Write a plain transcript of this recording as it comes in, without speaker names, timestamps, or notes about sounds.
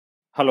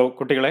Hello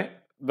കുട്ടികളെ,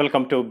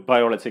 welcome two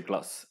biology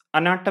class.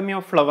 Anatomy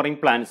of flowering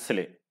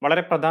പ്ലാന്റ്സിലെ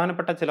വളരെ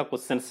പ്രധാനപ്പെട്ട ചില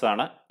ക്വസ്റ്റ്യൻസ്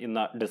ആണ്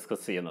ഇന്ന്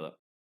ഡിസ്കസ് ചെയ്യുന്നത്.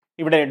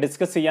 ഇവിടെ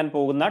ഡിസ്കസ് ചെയ്യാൻ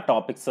പോകുന്ന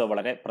ടോപ്പിക്സ്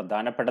വളരെ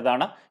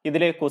പ്രധാനപ്പെട്ടതാണ്.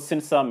 ഇതിലെ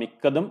ക്വസ്റ്റ്യൻസ്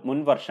മിക്കതും മുൻ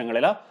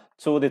വർഷങ്ങളിൽ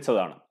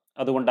ചോദിച്ചതാണ്.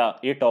 അതുകൊണ്ട്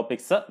ഈ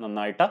ടോപ്പിക്സ്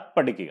നന്നായിട്ട്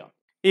പഠിക്കുക.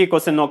 ഈ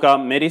ക്വസ്റ്റ്യൻ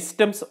നോക്കാം.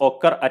 Meristems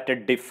occur at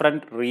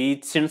different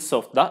regions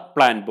of the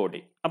plant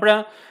body. അപ്പോൾ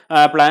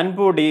പ്ലാന്റ്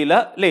ബോഡിയിൽ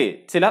അല്ലേ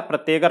ചില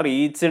പ്രത്യേക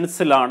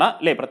റീജിയൻസിലാണ്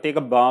അല്ലേ പ്രത്യേക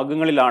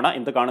ഭാഗങ്ങളിലാണ്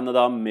എന്ത്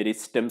കാണുന്നത്,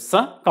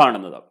 മെരിസ്റ്റംസ്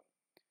കാണുന്നത്.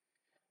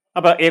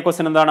 അപ്പോൾ ഈ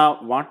ക്വസ്റ്റ്യൻ എന്താണ്?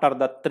 What are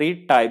the 3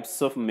 types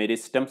of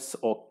meristems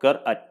occur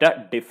at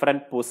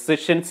different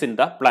positions in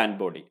the plant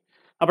body.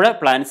 അപ്പോൾ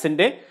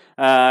പ്ലാന്റ്സിന്റെ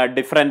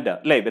ഡിഫറെന്റ്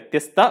അല്ലേ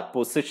വ്യത്യസ്ത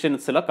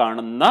പൊസിഷൻസിൽ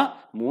കാണുന്ന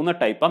 3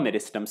 ടൈപ്പ്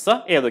മെരിസ്റ്റംസ്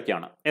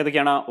ഏതൊക്കെയാണ്?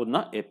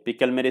 ഒന്ന്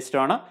എപ്പിക്കൽ മെരിസ്റ്റം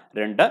ആണ്,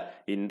 2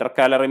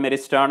 ഇന്റർകാലറി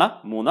മെരിസ്റ്റം ആണ്,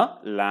 3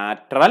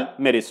 ലാറ്ററൽ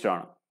മെരിസ്റ്റം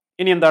ആണ്.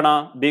 ഇനി എന്താണ്?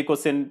 B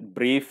question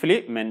briefly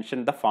mention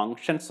the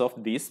functions of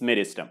these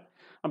meristem.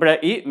 അപ്പോൾ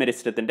ഈ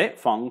മെരിസ്റ്റത്തിന്റെ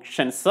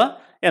ഫങ്ഷൻസ്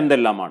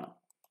എന്തെല്ലാമാണ്?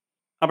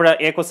 അപ്പോൾ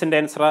എ ക്വസ്റ്റിന്റെ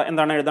ആൻസർ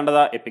എന്താണ്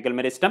എഴുതേണ്ടത്? Epical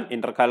meristem,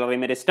 ഇന്റർകാലറി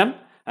meristem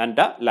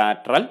and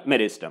lateral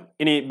meristem.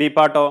 ഇനി ബി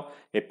പാർട്ടോ,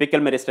 എപ്പിക്കൽ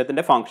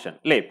മെരിസ്റ്റത്തിന്റെ ഫംഗ്ഷൻ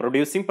അല്ലേ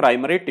producing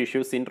primary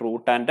tissues in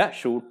root and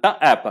shoot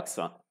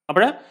ആപെക്സ്.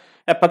 അപ്പോൾ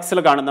എപെക്സിൽ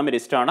കാണുന്ന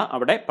മെരിസ്റ്റം ആണ്,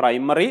 അവിടെ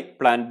പ്രൈമറി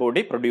പ്ലാന്റ്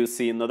ബോഡി പ്രൊഡ്യൂസ്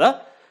ചെയ്യുന്നത്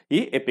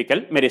ഈ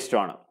എപ്പിക്കൽ മെരിസ്റ്റം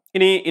ആണ്.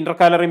 ഇനി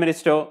ഇന്റർകാലറി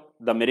മെരിസ്റ്റോ,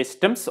 the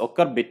meristems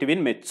occur between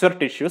mature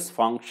tissues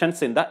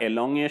functions in the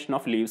elongation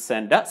of leaves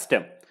and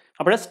stem.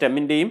 അപ്പോൾ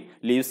സ്റ്റെമ്മിൻ്റെയും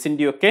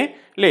ലീവ്സിൻ്റെയും ഒക്കെ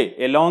അല്ലേ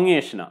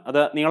എലോങ്ങേഷന്,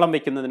 അത് നീളം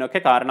വയ്ക്കുന്നതിനൊക്കെ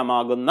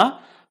കാരണമാകുന്ന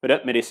ഒരു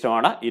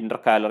മെരിസ്റ്റമാണ്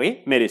ഇന്റർകാലറി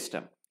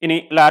മെരിസ്റ്റം. ഇനി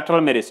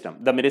lateral meristem,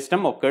 the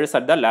meristem occurs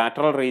at the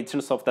lateral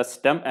regions of the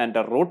stem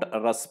and root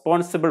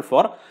responsible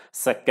for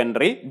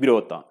secondary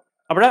growth.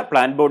 അവിടെ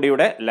plant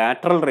ബോഡിയുടെ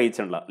ലാറ്ററൽ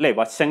റീജിയണിൽ അല്ലേ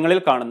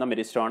വശങ്ങളിൽ കാണുന്ന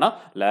മെരിസ്റ്റമാണ്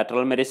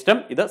ലാറ്ററൽ മെരിസ്റ്റം.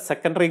 ഇത്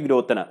സെക്കൻഡറി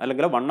ഗ്രോത്തിന്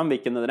അല്ലെങ്കിൽ വണ്ണം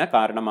വയ്ക്കുന്നതിന്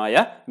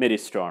കാരണമായ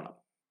മെരിസ്റ്റമാണ്.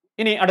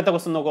 ഇനി അടുത്ത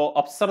ക്വസ്റ്റ്യൻ നോക്കൂ.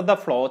 Observe the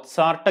flow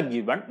chart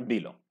given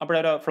below.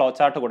 അപ്പോഴൊരു ഫ്ലോ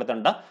ചാർട്ട്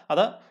കൊടുത്തിട്ടുണ്ട്,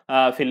 അത്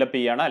ഫില്ലപ്പ്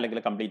ചെയ്യാണ് അല്ലെങ്കിൽ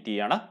കംപ്ലീറ്റ്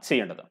ചെയ്യാണ്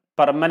ചെയ്യേണ്ടത്.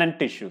 പെർമനന്റ്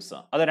ടിഷ്യൂസ്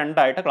അത്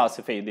 2ആയിട്ട്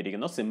ക്ലാസിഫൈ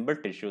ചെയ്തിരിക്കുന്നു, simple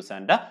tissues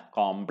and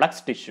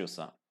complex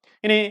tissues.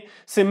 ഇനി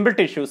സിമ്പിൾ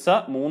ടിഷ്യൂസ്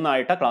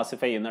 3ആയിട്ട്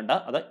ക്ലാസിഫൈ ചെയ്യുന്നുണ്ട്,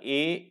 അത്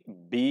എ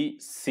ബി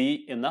സി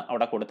എന്ന്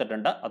അവിടെ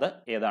കൊടുത്തിട്ടുണ്ട്, അത്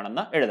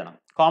ഏതാണെന്ന് എഴുതണം.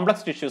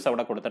 കോംപ്ലക്സ് ടിഷ്യൂസ്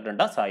അവിടെ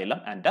കൊടുത്തിട്ടുണ്ട്,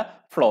 സൈലം ആൻഡ്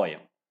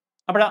ഫ്ലോയം.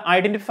 അപ്പോൾ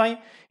identify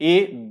A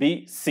B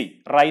C,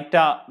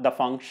 write the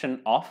function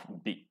of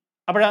B.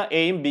 അപ്പോൾ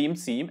എയും ബിയും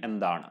സിയും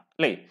എന്താണ്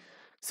അല്ലേ?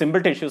 സിമ്പിൾ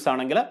ടിഷ്യൂസ്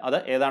ആണെങ്കിൽ അത്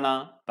ഏതാണ്?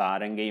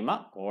 Parenchyma,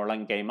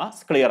 collenchyma,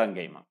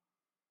 സ്ക്ലിയറങ്കൈമ.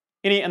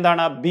 ഇനി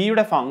എന്താണ്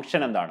ബിയുടെ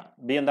ഫംഗ്ഷൻ എന്താണ്?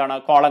 ബി എന്താണ്?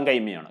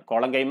 കോളങ്കൈമയാണ്.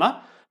 കോളങ്കൈമ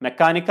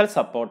മെക്കാനിക്കൽ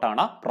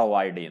സപ്പോർട്ടാണ്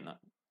പ്രൊവൈഡ് ചെയ്യുന്നത്,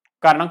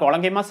 കാരണം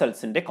കോളങ്കൈമ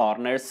സെൽസിന്റെ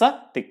കോർണേഴ്സ്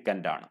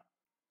തിക്കൻഡ് ആണ്.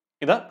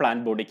 ഇത്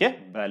പ്ലാന്റ് ബോഡിക്ക്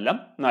ബലം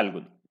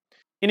നൽകുന്നു.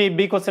 ഇനി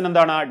ബി ക്വസ്റ്റ്യൻ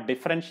എന്താണ്?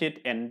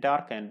 Differentiate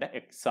endarch and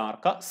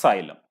exarch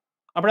xylem.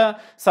 അപ്പോൾ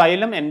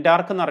സൈലം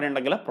എൻഡാർക്ക് എന്ന്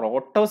പറഞ്ഞിട്ടുണ്ടെങ്കിൽ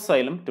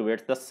പ്രോട്ടോസൈലം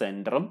ടുവേർഡ്സ് ദ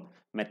സെന്ററും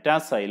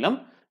മെറ്റാസൈലം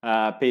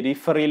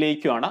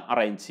പെരിഫറിയിലേക്കുമാണ്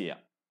അറേഞ്ച് ചെയ്യുക.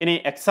 ഇനി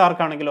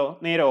എക്സാർക്ക് ആണെങ്കിലോ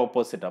നേരെ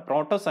opposite,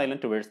 protoxylem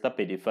towards the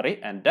periphery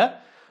and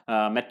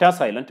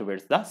metaxylem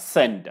towards the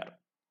centre.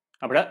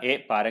 അവിടെ A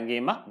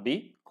parenchyma, B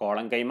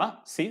collenchyma,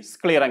 C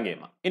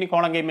സ്ക്ലിയറങ്കൈമ. ഇനി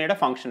കോളങ്കൈമയുടെ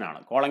ഫംഗ്ഷൻ ആണ്,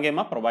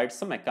 collenchyma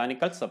provides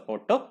mechanical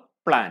support to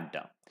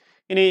plant.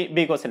 ഇനി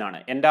ബി ക്വസ്റ്റ്യൻ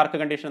ആണ്, എൻഡാർക്ക്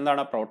കണ്ടീഷൻ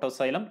എന്താണ്?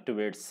 പ്രോട്ടോസൈലം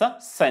ടുവേർഡ്സ്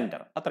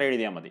സെന്റർ, അത്ര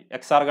എഴുതിയാൽ മതി.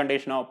 XR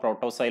കണ്ടീഷനോ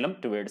protoxylem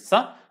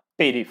towards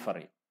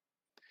periphery.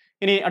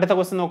 ഇനി അടുത്ത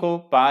ക്വസ്റ്റ്യൻ നോക്കൂ.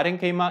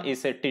 Parenchyma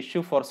is A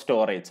tissue four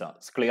storage,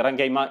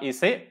 സ്ക്ലിയറങ്കൈമ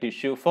is A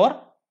tissue four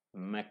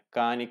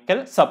mechanical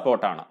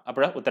സപ്പോർട്ടാണ്.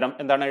 അപ്പോൾ ഉത്തരം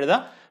എന്താണ് എഴുതുക?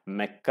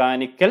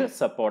 മെക്കാനിക്കൽ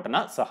സപ്പോർട്ടിന്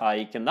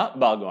സഹായിക്കുന്ന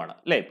ഭാഗമാണ്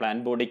അല്ലേ,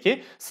 പ്ലാന്റ് ബോഡിക്ക്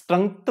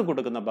സ്ട്രെങ്ത്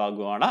കൊടുക്കുന്ന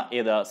ഭാഗമാണ്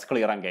ഏത്?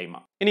 സ്ക്ലിയറങ്കൈമ.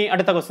 ഇനി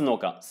അടുത്ത ക്വസ്റ്റ്യൻ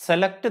നോക്കാം.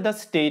 Select the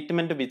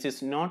statement which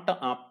is not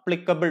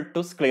applicable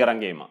to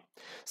സ്ക്ലിയറങ്കൈമ.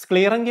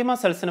 സ്ക്ലിയറങ്കൈമ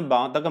സെൽസിന്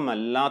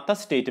ബാധകമല്ലാത്ത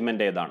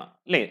statement ഏതാണ്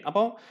അല്ലേ?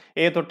 അപ്പോൾ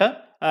എ തൊട്ട്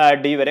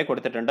ഡി വരെ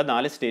കൊടുത്തിട്ടുണ്ട്,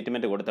 4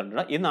 സ്റ്റേറ്റ്മെന്റ്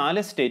കൊടുത്തിട്ടുണ്ട്. ഈ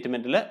 4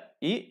 സ്റ്റേറ്റ്മെന്റിൽ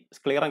ഈ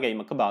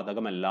സ്ക്ലിയറങ്കൈമക്ക്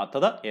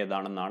ബാധകമല്ലാത്തത്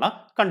ഏതാണെന്നാണ്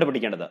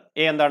കണ്ടുപിടിക്കേണ്ടത്.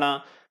 എ എന്താണ്?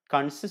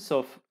 Consist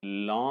of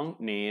long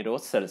നേരോ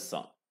cells.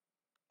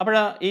 അപ്പോൾ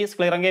ഈ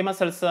സ്ക്ലിയറങ്കൈമ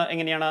സെൽസ്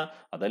എങ്ങനെയാണ്?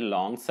 അത്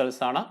ലോങ്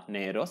സെൽസ് ആണ്,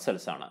 നേരോ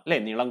സെൽസ് ആണ് അല്ലേ,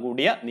 നീളം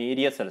കൂടിയ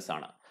നേരിയ സെൽസ്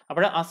ആണ്.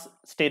 അപ്പോൾ ആ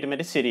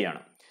സ്റ്റേറ്റ്മെന്റ്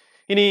ശരിയാണ്.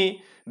 ഇനി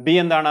ബി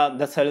എന്താണ്?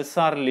 The cells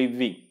are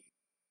living.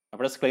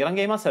 അപ്പോൾ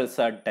സ്ക്ലിയറങ്കൈമ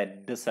സെൽസ്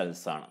ഡെഡ്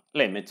സെൽസ് ആണ്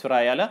അല്ലേ, മെച്ചുവർ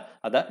ആയാൽ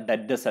അത്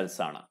ഡെഡ്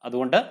സെൽസ് ആണ്.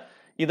 അതുകൊണ്ട്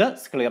ഇത്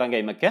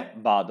സ്ക്ലിയറങ്കൈമയ്ക്ക്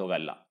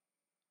ബാധകമല്ല.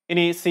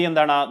 ഇനി സി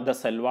എന്താണ്? The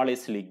cell wall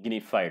is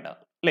lignified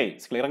അല്ലേ,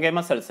 സ്ക്ലിയറങ്കൈമ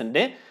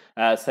സെൽസിന്റെ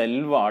സെൽ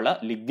വാള്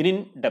ലിഗ്നിൻ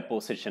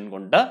ഡെപ്പോസിഷൻ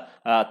കൊണ്ട്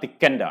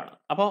തിക്കൻഡ് ആണ്.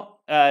 അപ്പോൾ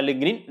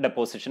ലിഗ്നിൻ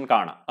ഡെപ്പോസിഷൻ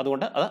കാണാം,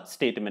 അതുകൊണ്ട് അത്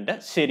സ്റ്റേറ്റ്മെന്റ്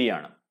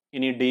ശരിയാണ്.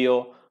 ഇനി deo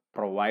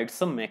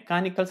provides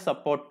mechanical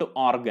support to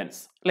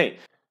organs അല്ലേ.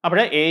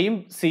 അപ്പോൾ എയും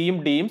സിയും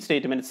ഡിയും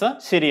സ്റ്റേറ്റ്മെന്റ്സ്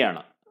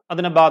ശരിയാണ്,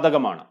 അതിന്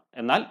ബാധകമാണ്.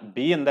 എന്നാൽ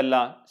ബി എന്തല്ല?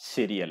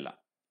 ശരിയല്ല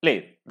അല്ലേ.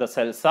 ദ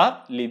സെൽസ് ആർ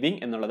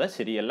ലിവിങ് എന്നുള്ളത്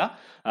ശരിയല്ല,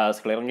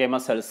 സ്ക്ലിയറങ്കൈമ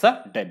സെൽസ്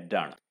ഡെഡ്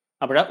ആണ്.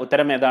 അപ്പോൾ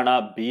ഉത്തരം ഏതാണ്?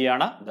 ബി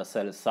ആണ്, ദ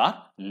സെൽസ് ആർ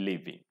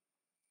ലിവിങ്.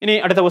 ഇനി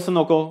അടുത്ത ക്വസ്റ്റ്യൻ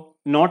നോക്കൂ.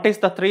 Notice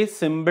the 3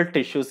 simple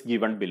tissues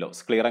given below,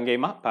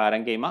 സ്ക്ലിയറങ്കൈമ,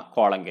 parenchyma,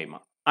 collenchyma.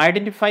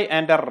 Identify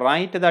and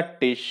write the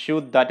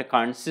tissue that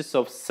consists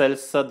of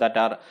cells that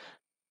are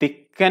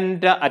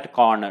thickened at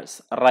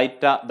corners. Write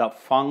the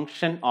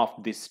function of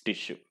this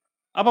tissue.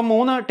 അപ്പോൾ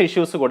 3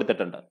 tissues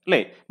കൊടുത്തിട്ടുണ്ട് അല്ലേ?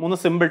 3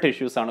 simple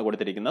tissues ആണ്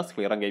കൊടുത്തിരിക്കുന്നത്.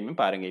 സ്ക്ലീറൻകൈമയും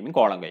പാരൻകൈമയും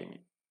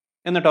കോളൻകൈമയും.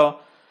 എന്നിട്ടോ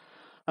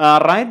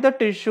write the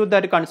tissue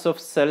that consist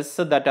of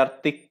cells that are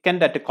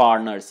thickened at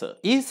corners.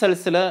 ഈ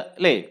സെൽസിൽ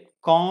അല്ലേ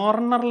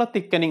കോർണറിൽ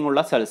thickening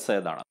ഉള്ള സെൽസ്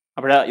ഏതാണ്?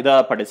 അപ്പോൾ ഇത്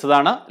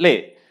പഠിച്ചതാണ് അല്ലേ?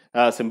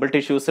 സിമ്പിൾ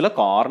ടിഷ്യൂസിൽ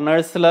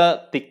കോർണേഴ്സിൽ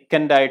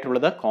തിക്കൻഡ്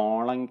ആയിട്ടുള്ളത്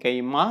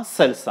കോളൻകൈമ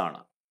സെൽസ് ആണ്.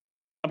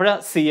 അപ്പോൾ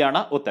സി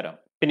ആണ് ഉത്തരം.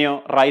 പിന്നെയോ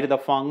write the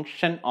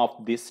function of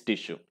this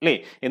tissue അല്ലേ?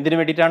 എന്തിനു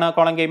വേണ്ടിയിട്ടാണ്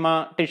കോളൻകൈമ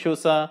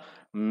ടിഷ്യൂസ്?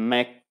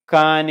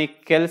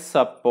 മെക്കാനിക്കൽ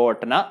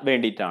സപ്പോർട്ടിന്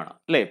വേണ്ടിയിട്ടാണ്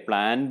അല്ലേ?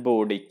 പ്ലാന്റ്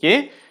ബോഡിക്ക്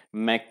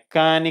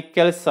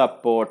മെക്കാനിക്കൽ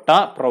സപ്പോർട്ട്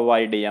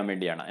പ്രൊവൈഡ് ചെയ്യാൻ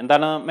വേണ്ടിയാണ്.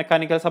 എന്താണ്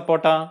മെക്കാനിക്കൽ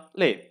സപ്പോർട്ട്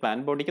അല്ലേ?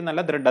 പ്ലാന്റ് ബോഡിക്ക്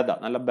നല്ല ദൃഢത,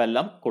 നല്ല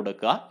ബലം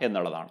കൊടുക്കുക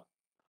എന്നുള്ളതാണ്.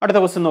 അടുത്ത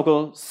ക്വസ്റ്റ്യൻ നോക്കൂ.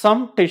 Some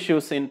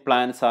tissues in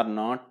plants are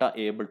not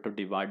able to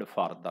divide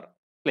further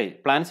അല്ലേ?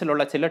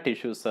 പ്ലാന്റ്സിലുള്ള ചില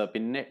ടിഷ്യൂസ്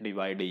പിന്നെ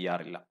ഡിവൈഡ്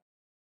ചെയ്യാറില്ല.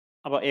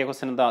 അപ്പോൾ ഈ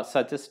ക്വസ്റ്റ്യൻ എന്താ?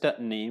 Suggest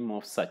name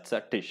of such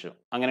A tissue.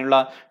 അങ്ങനെയുള്ള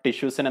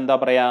ടിഷ്യൂസിന് എന്താ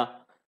പറയാ?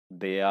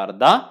 They are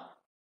the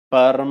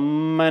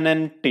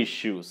permanent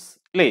tissues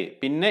അല്ലേ?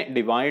 പിന്നെ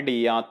ഡിവൈഡ്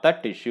ചെയ്യാത്ത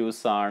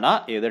ടിഷ്യൂസ് ആണ്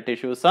ഏത്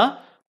ടിഷ്യൂസ്?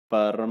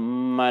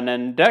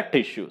 പെർമനന്റ്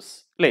ടിഷ്യൂസ്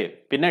അല്ലേ?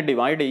 പിന്നെ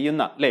ഡിവൈഡ്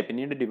ചെയ്യുന്ന അല്ലേ?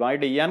 പിന്നീട്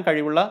ഡിവൈഡ് ചെയ്യാൻ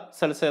കഴിവുള്ള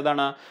സെൽസ്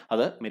ഏതാണ്?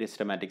 അത്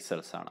മെരിസ്റ്റമാറ്റിക്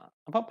സെൽസ് ആണ്.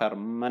 അപ്പോൾ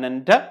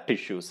പെർമനന്റ്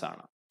ടിഷ്യൂസ്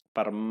ആണ്.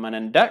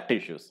 Permanent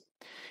tissues.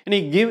 ഇനി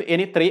give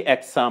any 3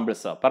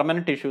 examples.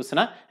 Permanent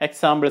ടിഷ്യൂസിന്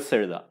examples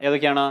എഴുതുക.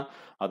 ഏതൊക്കെയാണ്?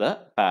 അത്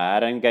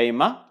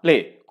പാരൻകൈമ അല്ലേ?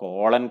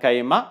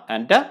 കോളൻകൈമ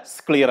ആൻഡ്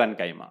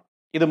സ്ക്ലീറൻകൈമ.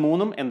 ഇത്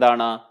മൂന്നും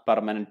എന്താണ്?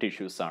 പെർമനന്റ്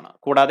ടിഷ്യൂസ് ആണ്.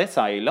 കൂടാതെ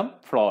സൈലം,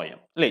 ഫ്ലോയം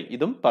അല്ലേ?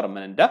 ഇതും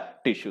പെർമനന്റ്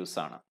ടിഷ്യൂസ്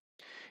ആണ്.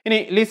 ഇനി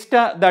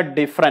list the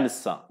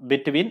difference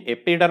between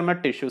epidermal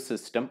tissue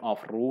system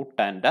of root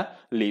and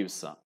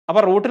leaves.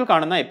 അപ്പോൾ റൂട്ടിൽ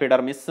കാണുന്ന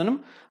എപ്പിഡെർമിസിനും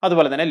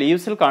അതുപോലെ തന്നെ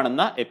ലീവ്സിൽ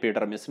കാണുന്ന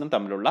എപ്പിഡെർമിസിനും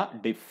തമ്മിലുള്ള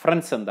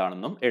ഡിഫറൻസ്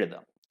എന്താണെന്നും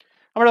എഴുതാം.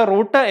 അപ്പോൾ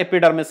റൂട്ട്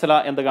എപ്പിഡെർമിസിൽ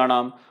എന്ത്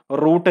കാണാം?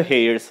 റൂട്ട്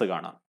ഹെയേഴ്സ്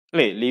കാണാം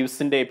അല്ലേ?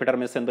 ലീവ്സിന്റെ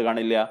എപ്പിഡെർമിസ് എന്ത്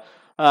കാണില്ല?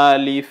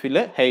 ലീഫിൽ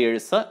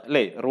ഹെയേഴ്സ്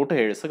അല്ലേ? റൂട്ട്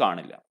ഹെയേഴ്സ്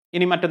കാണില്ല.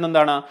 ഇനി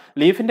മറ്റൊന്നെന്താണ്?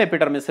 ലീഫിന്റെ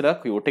എപ്പിഡെർമിസിൽ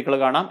ക്യൂട്ടിക്കിൾ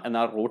കാണാം,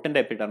 എന്നാൽ റൂട്ടിന്റെ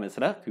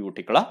എപ്പിഡെർമിസിൽ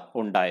ക്യൂട്ടിക്കിൾ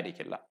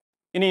ഉണ്ടായിരിക്കില്ല.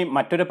 ഇനി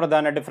മറ്റൊരു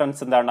പ്രധാന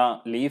ഡിഫറൻസ് എന്താണ്?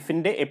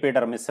 ലീഫിന്റെ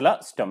എപ്പിഡെർമിസിൽ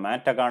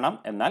സ്റ്റൊമാറ്റ കാണാം,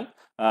 എന്നാൽ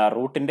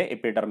റൂട്ടിന്റെ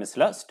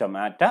എപ്പിഡെർമിസിൽ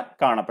സ്റ്റൊമാറ്റ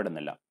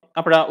കാണപ്പെടുന്നില്ല.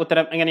 അപ്പോൾ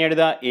ഉത്തരം എങ്ങനെ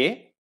എഴുതുക? എ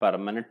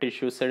പെർമനന്റ്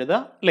ടിഷ്യൂസ് എഴുതുക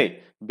അല്ലേ?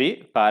 B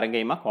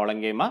parenchyma,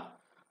 കോളൻകൈമ,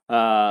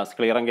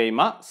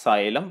 സ്ക്ലീറൻകൈമ,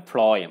 xylem,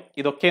 phloem.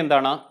 ഇതൊക്കെ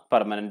എന്താണ്?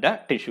 പെർമനന്റ്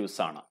ടിഷ്യൂസ്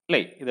ആണ്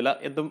അല്ലേ? ഇതിൽ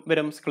എന്തും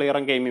വരും?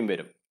 സ്ക്ലീറൻകൈമയും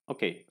വരും.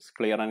 ഓക്കെ,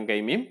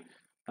 സ്ക്ലീറൻകൈമയും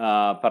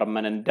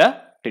പെർമനന്റ്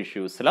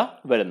ടിഷ്യൂസിൽ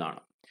വരുന്നതാണ്.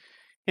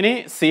 ഇനി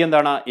സി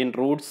എന്താണ്? In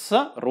Roots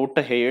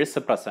root heirs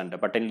present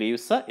but in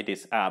leaves it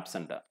is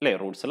absent അല്ലേ?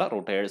 റൂട്ട്സിൽ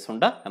റൂട്ട് ഹെയേഴ്സ്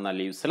ഉണ്ട്, എന്നാൽ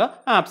ലീവ്സിൽ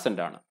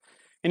ആബ്സെന്റ് ആണ്.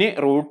 ഇനി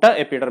റൂട്ട്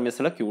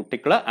എപ്പിഡെർമിസിൽ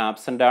ക്യൂട്ടിക്കിൾ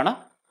ആബ്സെന്റ് ആണ്,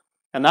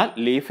 എന്നാൽ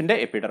ലീഫിന്റെ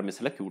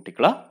എപ്പിഡെർമിസിൽ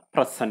ക്യൂട്ടിക്കിൾ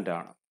പ്രസന്റ്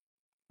ആണ്.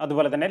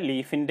 അതുപോലെ തന്നെ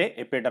ലീഫിന്റെ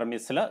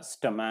എപ്പിഡെർമിസിൽ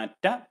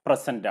സ്റ്റൊമാറ്റ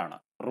പ്രസന്റ് ആണ്,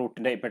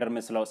 റൂട്ടിന്റെ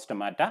എപ്പിഡെർമിസിലോ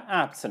സ്റ്റൊമാറ്റ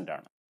ആബ്സെന്റ്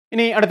ആണ്.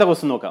 ഇനി അടുത്ത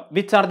ക്വസ്റ്റ്യൻ നോക്കാം.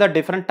 Which are the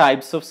different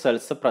types of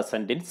cells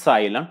present in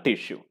xylem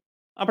tissue?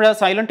 അപ്പോൾ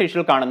സൈലം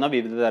ടിഷ്യൂവിൽ കാണുന്ന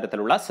വിവിധ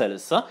തരത്തിലുള്ള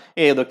സെൽസ്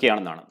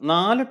ഏതൊക്കെയാണെന്നാണ്.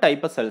 4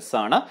 ടൈപ്പ് സെൽസ്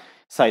ആണ്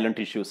സൈലം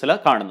ടിഷ്യൂസിൽ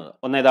കാണുന്നത്.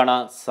 ഒന്ന് ഏതാണ്?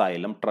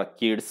 Xylem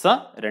tracheids,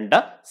 2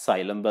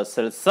 xylem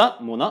vessels,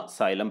 3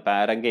 xylem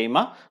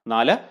parenchyma,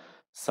 4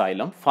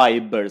 xylem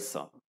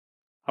fibres.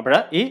 അപ്പോൾ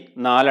ഈ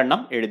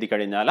 4 എഴുതി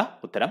കഴിഞ്ഞാൽ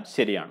ഉത്തരം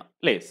ശരിയാണ്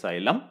അല്ലേ?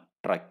 Xylem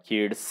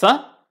tracheids,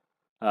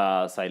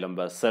 xylem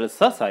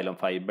vessels, xylem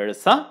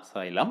fibres,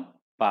 xylem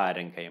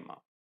parenchyma.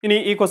 ഇനി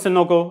ഈ ക്വസ്റ്റ്യൻ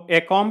നോക്കൂ. A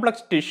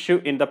complex tissue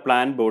in the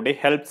plant body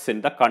helps in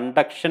the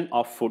conduction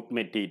of food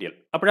material.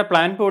 അപ്പോൾ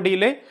പ്ലാന്റ്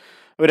ബോഡിയിലെ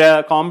ഒരു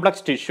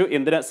കോംപ്ലക്സ് ടിഷ്യൂ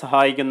എന്തിനെ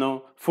സഹായിക്കുന്നു?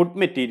 ഫുഡ്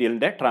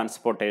മെറ്റീരിയലിന്റെ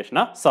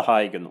ട്രാൻസ്പോർട്ടേഷന്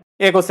സഹായിക്കുന്നു.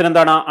 ഈ ക്വസ്റ്റ്യൻ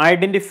എന്താണ്?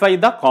 ഐഡന്റിഫൈ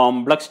ദ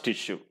കോംപ്ലക്സ്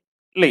ടിഷ്യൂ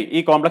അല്ലേ?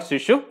 ഈ കോംപ്ലക്സ്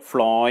ടിഷ്യൂ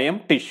ഫ്ലോയം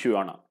ടിഷ്യൂ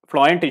ആണ്.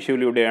 ഫ്ലോയം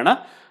ടിഷ്യൂയിലൂടെയാണ്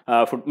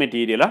ഫുഡ്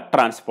മെറ്റീരിയൽ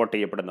ട്രാൻസ്പോർട്ട്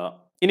ചെയ്യപ്പെടുന്നത്.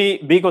 ഇനി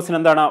ബി ക്വസ്റ്റ്യൻ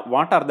എന്താണ്?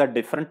 What are the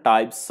different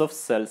types of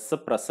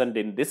cells present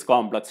in this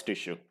complex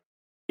tissue?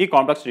 ഈ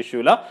കോംപ്ലക്സ്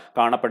ടിഷ്യൂവിൽ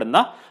കാണപ്പെടുന്ന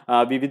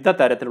വിവിധ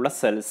തരത്തിലുള്ള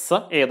സെൽസ്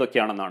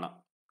ഏതൊക്കെയാണെന്നാണ്.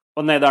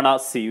 ഒന്ന് ഏതാണ്?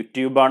 സിയു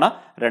ട്യൂബാണ്,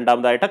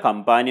 രണ്ടാമതായിട്ട്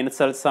കമ്പാനിയൻ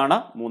സെൽസ് ആണ്,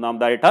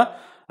 മൂന്നാമതായിട്ട്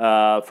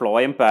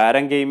ഫ്ലോയം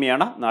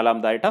പാരൻകൈമയാണ്,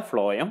 നാലാമതായിട്ട്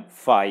ഫ്ലോയം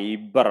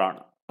ഫൈബർ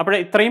ആണ്. അപ്പോൾ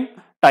ഇത്രയും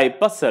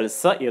ടൈപ്പ്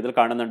സെൽസ് ഏതിൽ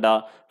കാണുന്നുണ്ട്?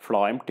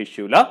 ഫ്ലോയം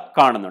ടിഷ്യൂവിൽ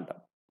കാണുന്നുണ്ട്.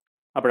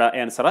 അപ്പോൾ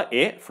ആൻസർ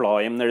എ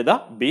ഫ്ലോയം എന്ന് എഴുതുക,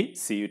 B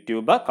see you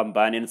tube,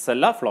 companion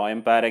sella,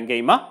 phloem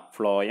parenchyma,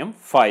 phloem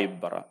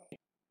fibre.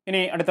 ഇനി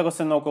അടുത്ത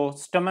ക്വസ്റ്റ്യൻ നോക്കൂ.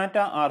 Stomata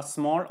are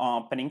small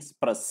openings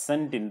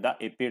present in the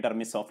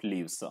epidermis of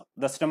leaves.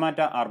 The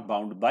stomata R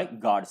bound by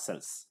guard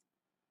cells.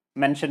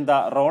 Mention the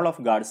role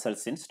of guard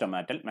cells in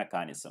stomatal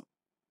mechanism.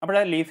 അപ്പോൾ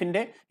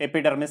ലീഫിന്റെ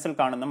എപ്പിഡെർമിസിൽ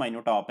കാണുന്ന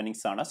minute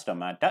openings ആണ്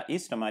stomata. ഈ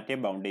സ്റ്റൊമാറ്റയെ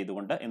bound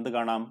ചെയ്തുകൊണ്ട് എന്ത്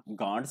കാണാം?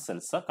 Guard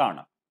cells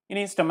കാണാം.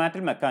 ഇനി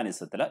stomatal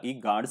മെക്കാനിസത്തിൽ ഈ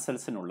ഗാർഡ്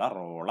സെൽസിനുള്ള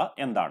റോള്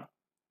എന്താണ്?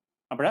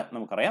 അപ്പോൾ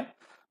നമുക്കറിയാം,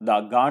 the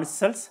guard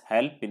cells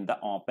help in the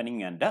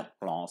opening and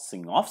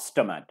closing of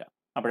stomata.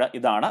 അപ്പോൾ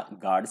ഇതാണ്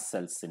guard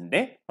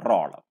സെൽസിന്റെ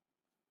role.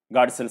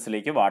 Guard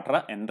സെൽസിലേക്ക് water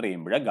enter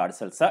ചെയ്യുമ്പോൾ ഗാർഡ്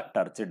സെൽസ്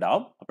ടർച്ചിഡ്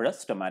ആവും. അപ്പോൾ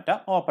സ്റ്റൊമാറ്റ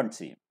ഓപ്പൺ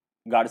ചെയ്യും.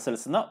 ഗാർഡ്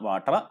സെൽസിൽ നിന്ന്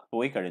വാട്ടർ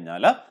പോയി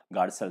കഴിഞ്ഞാൽ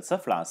ഗാർഡ് സെൽസ്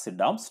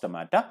ഫ്ലാസിഡ് ആവും,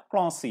 സ്റ്റൊമാറ്റ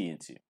ക്ലോസ് ചെയ്യുകയും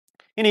ചെയ്യും.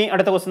 ഇനി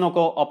അടുത്ത ക്വസ്റ്റ്യൻ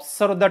നോക്കൂ.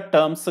 Observe the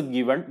terms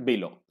given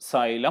below.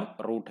 Xylem,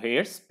 root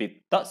hairs,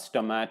 pitta,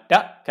 stomata,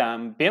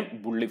 cambium,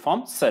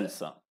 bulliform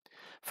cells.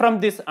 From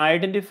this,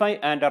 identify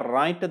and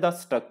write the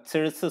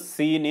structures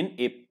seen in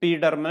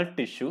epidermal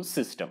tissue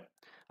system.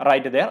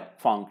 Write their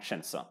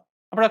functions.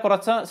 അപ്പോൾ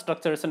കുറച്ച്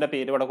സ്ട്രക്ചേഴ്സിന്റെ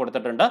പേര് ഇവിടെ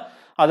കൊടുത്തിട്ടുണ്ട്.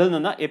 അതിൽ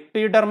നിന്ന്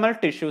എപ്പിഡെർമൽ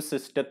ടിഷ്യൂ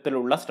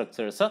സിസ്റ്റത്തിലുള്ള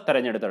സ്ട്രക്ചേഴ്സ്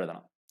തിരഞ്ഞെടുത്ത്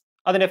എഴുതണം.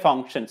 അതിന്റെ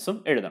ഫങ്ഷൻസും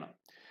എഴുതണം.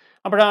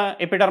 അപ്പോൾ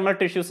എപ്പിഡെർമൽ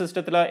ടിഷ്യൂ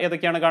സിസ്റ്റത്തിൽ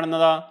ഏതൊക്കെയാണ്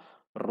കാണുന്നത്?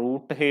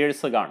 റൂട്ട്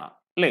ഹെയർസ് കാണാം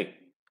അല്ലേ?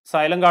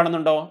 സൈലം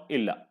കാണുന്നുണ്ടോ?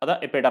 ഇല്ല, അത്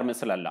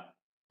എപ്പിഡെർമിസിലല്ല.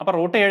 അപ്പൊ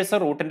റൂട്ട് ഹെയർസ്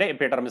റൂട്ടിന്റെ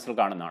എപ്പിഡെർമിസിൽ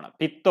കാണുന്നതാണ്.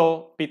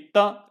 പിത്ത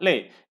അല്ലേ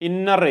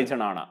ഇന്നർ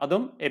റീജൺ ആണ്,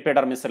 അതും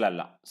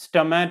എപ്പിഡെർമിസിലല്ല.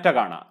 സ്റ്റൊമാറ്റ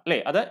കാണാം അല്ലേ,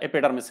 അത്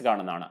എപ്പിഡെർമിസ്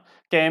കാണുന്നതാണ്.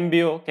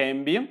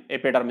 കേമ്പിയും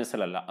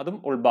എപ്പിഡെർമിസിലല്ല, അതും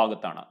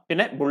ഉൾഭാഗത്താണ്.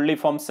 പിന്നെ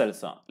ബുള്ളിഫോം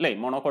സെൽസ് അല്ലേ,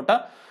 മോണോകോട്ട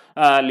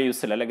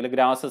ലീവ്സിൽ അല്ലെങ്കിൽ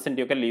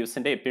ഗ്രാസസിന്റെ ഒക്കെ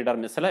ലീവ്സിന്റെ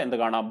എപ്പിഡെർമിസിൽ എന്ത്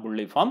കാണാം?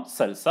 ബുള്ളിഫോം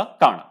സെൽസ്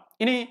കാണാം.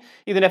 ഇനി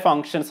ഇതിന്റെ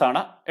ഫങ്ഷൻസ് ആണ്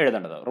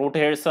എഴുതേണ്ടത്. റൂട്ട്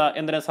ഹെയർസ്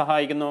എന്തിനെ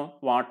സഹായിക്കുന്നു?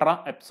 വാട്ടർ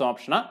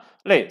അബ്സോർപ്ഷന്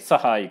അല്ലേ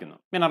സഹായിക്കുന്നു.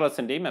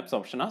 മിനറൽസിന്റെയും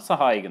അബ്സോർപ്ഷന്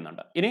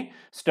സഹായിക്കുന്നുണ്ട്. ഇനി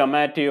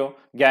സ്റ്റൊമാറ്റയോ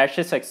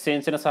ഗാഷ്യസ്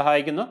എക്സ്ചേഞ്ചിന്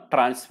സഹായിക്കുന്നു,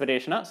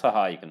 ട്രാൻസ്പിറേഷന്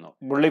സഹായിക്കുന്നു.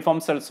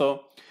 ബുള്ളിഫോം സെൽസോ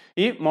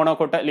ഈ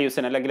മോണോകോട്ട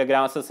ലീവ്സിന് അല്ലെങ്കിൽ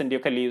ഗ്രാസസിന്റെ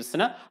ഒക്കെ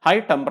ലീവ്സിന് ഹൈ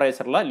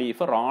ടെമ്പറേച്ചറിൽ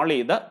ലീഫ് റോൾ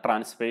ചെയ്ത്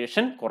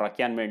ട്രാൻസ്പിറേഷൻ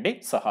കുറയ്ക്കാൻ വേണ്ടി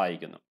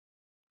സഹായിക്കുന്നു.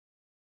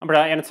 അപ്പോൾ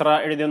ആൻസർ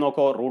എഴുതി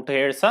നോക്കൂ. Root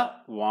hairs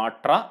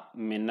water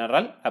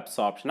mineral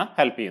അബ്സോർപ്ഷന്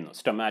help ചെയ്യുന്നു.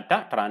 സ്റ്റൊമാറ്റ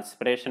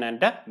ട്രാൻസ്പിറേഷൻ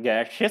ആൻഡ്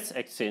ഗാഷ്യസ്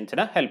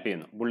എക്സ്ചേഞ്ചിന് ഹെൽപ്പ്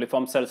ചെയ്യുന്നു.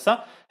 Bulliform cells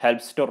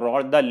helps to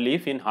role the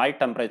leaf in high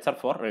temperature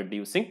four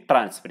reducing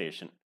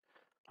transpiration.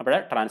 അപ്പോൾ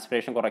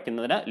ട്രാൻസ്പിറേഷൻ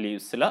കുറയ്ക്കുന്നതിന്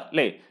ലീവ്സിൽ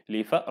അല്ലേ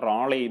ലീഫ്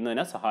റോൾ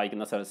ചെയ്യുന്നതിന്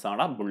സഹായിക്കുന്ന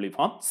സെൽസാണ്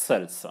ബുള്ളിഫോം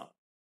സെൽസ്.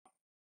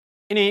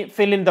 ഇനി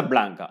fill in the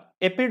blank.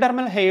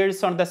 Epidermal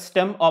hairs on the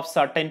stem of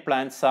certain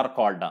plants are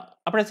called.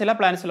 അപ്പോൾ ചില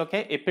പ്ലാന്റ്സിലൊക്കെ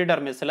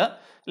എപ്പിഡെർമിസിൽ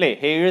അല്ലേ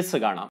hairs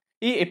കാണാം.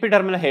 ഈ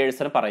എപ്പിഡെർമൽ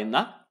ഹെയർസിന് പറയുന്ന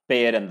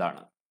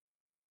പേരെന്താണ്?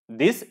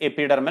 This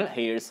epidermal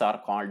hairs are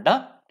called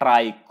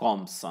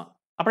trichomes.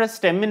 അപ്പോൾ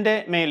സ്റ്റെമ്മിന്റെ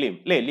മേലെയും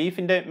അല്ലേ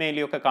ലീഫിന്റെ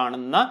മേലെയും ഒക്കെ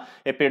കാണുന്ന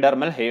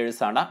എപ്പിഡെർമൽ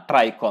ഹെയർസ് ആണ്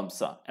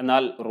ട്രൈക്കോംസ്.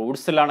 എന്നാൽ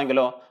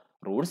റൂട്ട്സിലാണെങ്കിലോ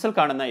റൂട്ട്സിൽ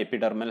കാണുന്ന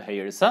എപ്പിഡെർമൽ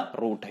ഹെയർസ്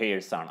റൂട്ട്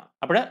ഹെയർസ് ആണ്.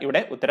 അപ്പോൾ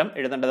ഇവിടെ ഉത്തരം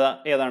എഴുതേണ്ടത്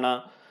ഏതാണ്?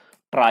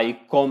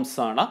 ട്രൈക്കോംസ്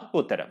ആണ്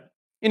ഉത്തരം.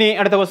 ഇനി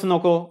അടുത്ത ക്വസ്റ്റ്യൻ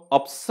നോക്കൂ.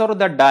 Observe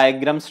the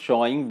diagrams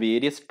showing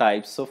various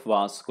types of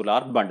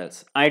vascular bundles.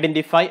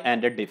 Identify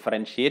and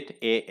differentiate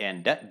A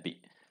and B.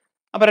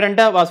 അപ്പോൾ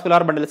രണ്ട്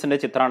വാസ്കുലാർ ബണ്ടിൽസിന്റെ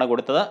ചിത്രമാണ്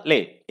കൊടുത്തത് അല്ലേ.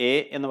 എ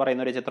എന്ന്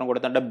പറയുന്ന ഒരു ചിത്രം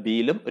കൊടുത്തിട്ടുണ്ട്,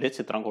 ബിയിലും ഒരു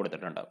ചിത്രം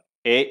കൊടുത്തിട്ടുണ്ട്.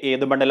 എ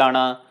ഏത്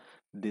ബണ്ടിലാണ്?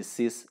 This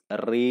is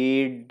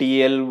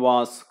radial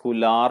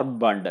vascular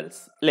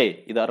bundles അല്ലേ.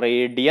 ഇത്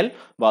റേഡിയൽ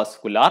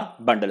വാസ്കുലാർ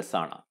ബണ്ടിൽസ്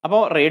ആണ്.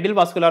 അപ്പോൾ റേഡിയൽ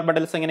വാസ്കുലാർ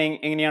ബണ്ടിൽസ്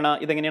എങ്ങനെയാണ്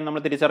ഇതെങ്ങനെയാണ്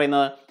നമ്മൾ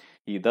തിരിച്ചറിയുന്നത്?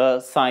 ഇത്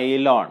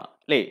സൈലം ആണ്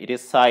അല്ലേ, ഇത്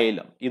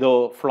സൈലം, ഇതോ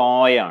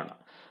ഫ്ലോയാണ്.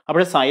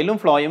 അപ്പോൾ സൈലും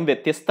ഫ്ലോയും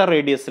വ്യത്യസ്ത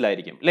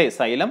റേഡിയസിലായിരിക്കും അല്ലേ.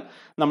 സൈലം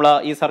നമ്മൾ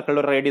ഈ സർക്കിളിൽ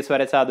ഒരു റേഡിയസ്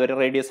വരച്ചാൽ അതൊരു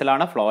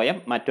റേഡിയസിലാണ്, ഫ്ലോയം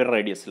മറ്റൊരു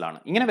റേഡിയസിലാണ്.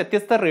 ഇങ്ങനെ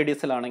വ്യത്യസ്ത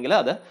റേഡിയസിലാണെങ്കിൽ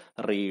അത്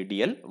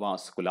റേഡിയൽ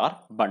വാസ്കുലാർ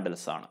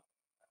ബണ്ടിൽസ് ആണ്.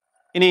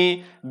 ഇനി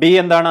ബി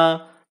എന്താണ്?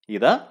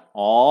 ഇത്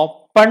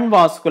ഓപ്പൺ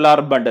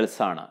വാസ്കുലാർ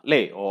ബണ്ടിൽസ് ആണ്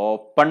അല്ലേ.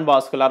 ഓപ്പൺ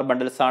വാസ്കുലാർ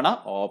ബണ്ടിൽസ് ആണ്.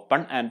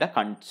 Open and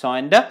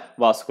conjoint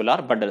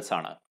vascular bundles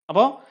ആണ്.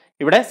 അപ്പോൾ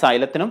ഇവിടെ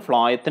സൈലത്തിനും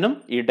ഫ്ലോയത്തിനും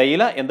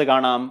ഇടയിൽ എന്ത്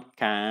കാണാം?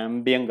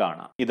 കാമ്പിയം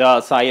കാണാം. ഇത്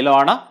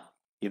സൈലമാണ്,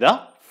 ഇത്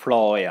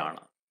ഫ്ലോയാണ്.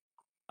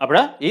 അപ്പോൾ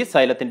ഈ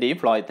സൈലത്തിന്റെയും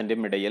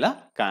ഫ്ലോയത്തിന്റെയും ഇടയിൽ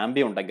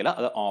കാമ്പിയം ഉണ്ടെങ്കിൽ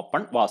അത്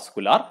ഓപ്പൺ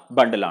വാസ്കുലാർ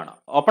ബണ്ടിലാണ്.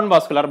 Open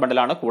vascular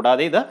ബണ്ടിലാണ്.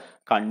 കൂടാതെ ഇത്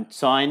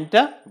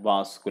കൺജോയിന്റ്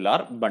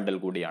വാസ്കുലാർ ബണ്ടിൽ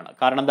കൂടിയാണ്.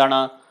 കാരണം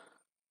എന്താണ്?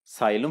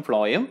 സൈലും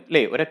ഫ്ലോയും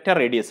അല്ലേ ഒരൊറ്റ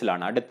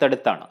റേഡിയസിലാണ്,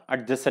 അടുത്തടുത്താണ്,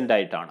 അഡ്ജസന്റ്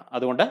ആയിട്ടാണ്.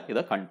 അതുകൊണ്ട്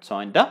ഇത്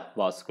കൺജോയിന്റ്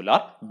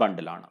വാസ്കുലാർ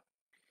ബണ്ടിലാണ്.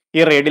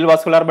 ഈ റേഡിയൽ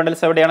വാസ്കുലാർ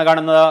ബണ്ടിൽസ് എവിടെയാണ്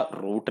കാണുന്നത്?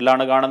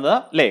 റൂട്ടിലാണ് കാണുന്നത്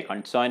അല്ലേ.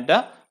 Conjoint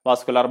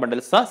vascular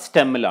bundles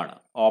സ്റ്റെമ്മിലാണ്.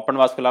 Open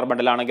vascular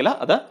ബണ്ടിലാണെങ്കിൽ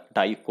അത്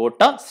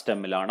ഡൈക്കോട്ട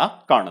സ്റ്റെമ്മിലാണ്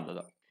കാണുന്നത്.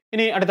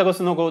 ഇനി അടുത്ത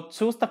ക്വസ്റ്റ്യൻ നോക്കൂ.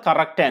 Choose the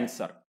correct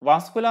answer.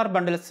 Vascular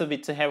bundles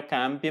which have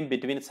cambium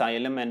between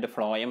xylem and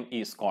phloem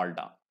is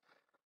called.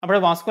 അപ്പോൾ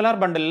വാസ്കുലാർ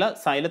ബണ്ടിലിൽ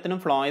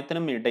സൈലത്തിനും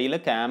ഫ്ലോയത്തിനും ഇടയിൽ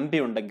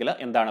കാമ്പിയം ഉണ്ടെങ്കിൽ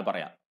എന്താണ്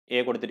പറയാ? എ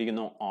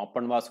കൊടുത്തിരിക്കുന്നു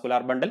ഓപ്പൺ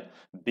വാസ്കുലാർ ബണ്ടിൽ,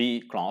 ബി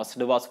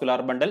ക്ലോസ്ഡ്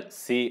വാസ്കുലാർ ബണ്ടിൽ,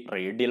 സി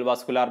റേഡിയൽ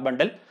വാസ്കുലാർ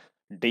ബണ്ടിൽ,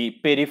 ഡി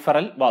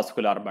പെരിഫറൽ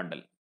വാസ്കുലാർ ബണ്ടിൽ.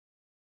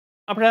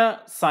 അപ്പോൾ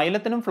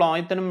സൈലത്തിനും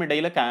ഫ്ലോയത്തിനും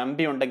ഇടയിൽ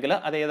കാമ്പിയം ഉണ്ടെങ്കിൽ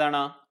അത്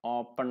ഏതാണ്?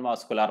 Open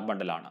vascular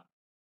ബണ്ടിലാണ്.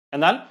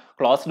 എന്നാൽ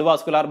ക്ലോസ്ഡ്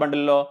വാസ്കുലാർ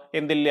ബണ്ടിലോ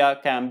എന്തില്ല?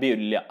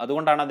 കാമ്പിയം ഇല്ല.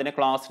 അതുകൊണ്ടാണ് അതിനെ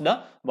ക്ലോസ്ഡ്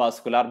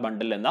വാസ്കുലാർ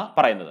ബണ്ടിൽ എന്ന്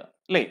പറയുന്നത്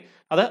അല്ലേ.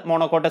 അത്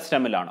മോണോകോട്ട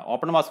സ്റ്റെമ്മിലാണ്.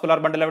 ഓപ്പൺ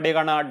വാസ്കുലാർ ബണ്ടിൽ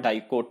എവിടെയാണ്?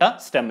 ഡൈക്കോട്ട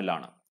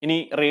സ്റ്റെമ്മിലാണ്. ഇനി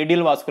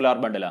റേഡിയൽ വാസ്കുലാർ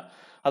ബണ്ടിൽ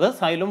അത്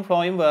സൈലും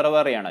ഫ്ലോയും വേറെ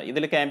വേറെയാണ്.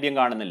 ഇതിൽ കാമ്പിയം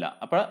കാണുന്നില്ല.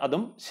 അപ്പോൾ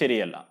അതും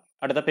ശരിയല്ല.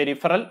 അടുത്ത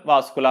പെരിഫറൽ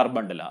വാസ്കുലാർ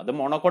ബണ്ടിൽ അത്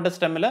മോണോകോട്ട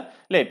സ്റ്റെമ്മിൽ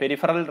അല്ലേ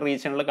പെരിഫറൽ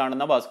റീജിയനിൽ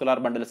കാണുന്ന വാസ്കുലാർ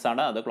ബണ്ടിൽസ്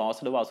ആണ്. അത്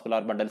ക്ലോസ്ഡ്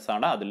വാസ്കുലാർ ബണ്ടിൽസ്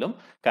ആണ്. അതിലും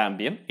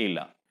കാമ്പിയം ഇല്ല.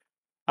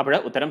 അപ്പോൾ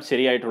ഉത്തരം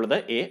ശരിയായിട്ടുള്ളത്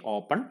എ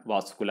ഓപ്പൺ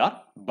വാസ്കുലാർ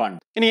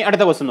ബണ്ടിൽ. ഇനി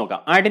അടുത്ത ക്വസ്റ്റ്യൻ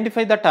നോക്കാം.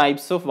 Identify the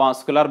types of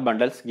vascular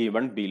bundles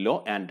given below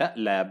and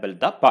label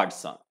the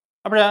parts.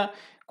 അപ്പോൾ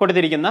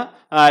കൊടുത്തിരിക്കുന്ന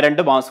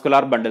രണ്ട്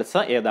വാസ്കുലാർ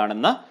ബണ്ടിൽസ്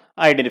ഏതാണെന്ന്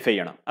ഐഡന്റിഫൈ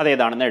ചെയ്യണം. അത്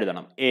ഏതാണെന്ന്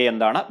എഴുതണം. എ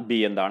എന്താണ്, ബി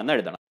എന്താണെന്ന്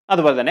എഴുതണം.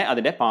 അതുപോലെ തന്നെ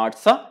അതിന്റെ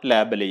പാർട്സ്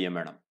ലേബൽ ചെയ്യും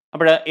വേണം.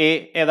 അപ്പോൾ എ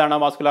ഏതാണ്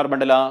vascular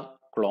bundle?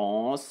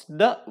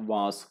 Closed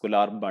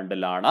vascular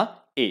ബണ്ടിലാണ്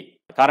A.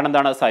 കാരണം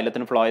എന്താണ്?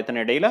 സൈലത്തിനും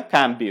ഫ്ലോയത്തിനും ഇടയിൽ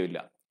കാംബിയോ ഇല്ല.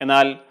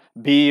 എന്നാൽ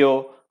ബിയോ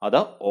അത്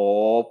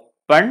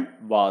ഓപ്പൺ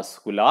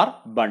വാസ്കുലാർ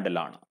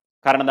ബണ്ടിലാണ്.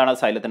 കാരണം എന്താണ്?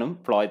 സൈലത്തിനും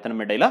ഫ്ലോയത്തിനും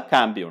ഇടയിൽ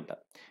കാംബിയോ ഉണ്ട്.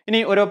 ഇനി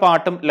ഓരോ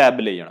പാർട്ടും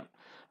ലേബൽ ചെയ്യണം.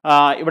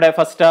 ഇവിടെ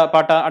ഫസ്റ്റ്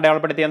പാർട്ട്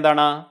അടയാളപ്പെടുത്തിയ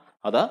എന്താണ്?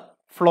 അത്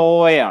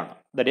ഫ്ലോയാണ്.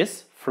 ദറ്റ് ഈസ്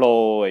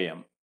ഫ്ലോയം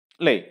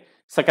അല്ലേ.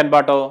 സെക്കൻഡ്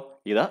പാർട്ടോ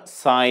ഇത്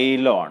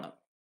സൈലം ആണ്.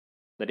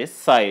 That is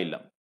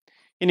xylem.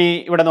 ഇനി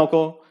ഇവിടെ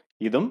നോക്കൂ,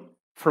 ഇതും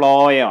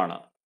ഫ്ലോയാണ്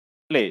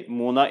അല്ലേ.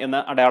 3 എന്ന്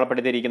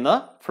അടയാളപ്പെടുത്തിയിരിക്കുന്നത്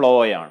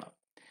ഫ്ലോയാണ്.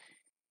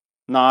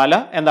 4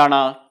 എന്താണ്?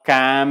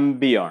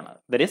 കാംബിയാണ്.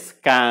 That is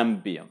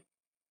cambium.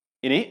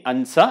 ഇനി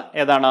 5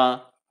 ഏതാണ്?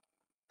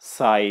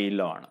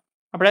 സൈലം ആണ്.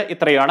 അപ്പോൾ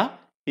ഇത്രയാണ്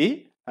ഈ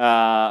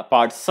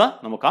പാർട്സ്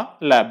നമുക്ക്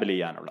ലേബൽ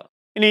ചെയ്യാനുള്ളത്.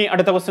 ഇനി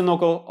അടുത്ത ക്വസ്റ്റ്യൻ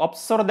നോക്കൂ.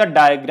 Observe the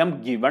diagram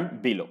given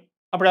below.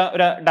 അപ്പോൾ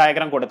ഒരു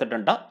ഡയഗ്രാം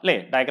കൊടുത്തിട്ടുണ്ട് അല്ലേ.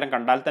 ഡയഗ്രാം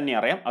കണ്ടാൽ തന്നെ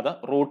അറിയാം അത്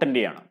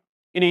റൂട്ടിന്റെയാണ്.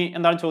 ഇനി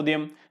എന്താണ്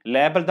ചോദ്യം?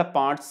 Label the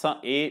parts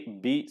A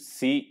B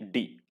C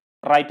D.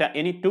 Right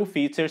any 2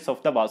 features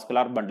of the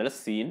vascular bundle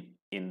scene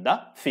in the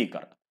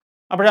figure.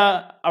 അപ്പോൾ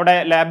അവിടെ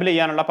ലേബൽ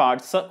ചെയ്യാനുള്ള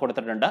പാർട്സ്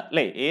കൊടുത്തിട്ടുണ്ട്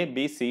അല്ലേ. എ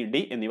ബി സി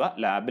ഡി എന്നിവ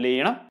ലേബൽ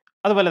ചെയ്യണം.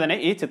 അതുപോലെ തന്നെ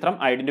ഈ ചിത്രം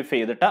ഐഡന്റിഫൈ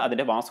ചെയ്തിട്ട്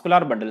അതിന്റെ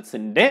വാസ്കുലാർ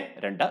ബണ്ടിൽസിന്റെ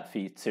 2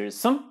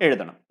 ഫീച്ചേഴ്സും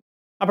എഴുതണം.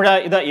 അപ്പോൾ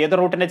ഇത് ഏത്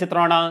റൂട്ടിന്റെ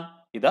ചിത്രമാണ്?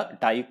 ഇത്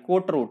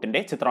ഡൈക്കോട്ട് റൂട്ടിന്റെ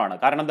ചിത്രമാണ്.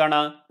 കാരണം എന്താണ്?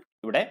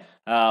 ഇവിടെ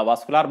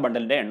വാസ്കുലാർ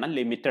ബണ്ടിലിന്റെ എണ്ണം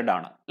ലിമിറ്റഡ്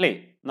ആണ് അല്ലേ.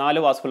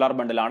 4 വാസ്കുലാർ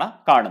ബണ്ടിലാണ്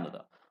കാണുന്നത്.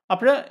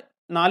 അപ്പോൾ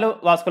 4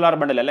 വാസ്കുലാർ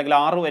ബണ്ടിൽ അല്ലെങ്കിൽ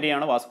 6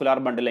 വരെയാണ് വാസ്കുലാർ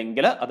ബണ്ടിൽ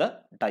എങ്കിൽ അത്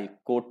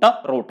ഡൈക്കോട്ട്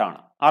റൂട്ടാണ്.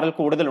 6ൽ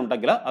കൂടുതൽ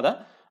ഉണ്ടെങ്കിൽ അത്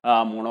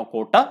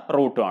മോണോകോട്ട്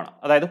റൂട്ടുമാണ്.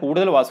 അതായത്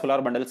കൂടുതൽ വാസ്കുലാർ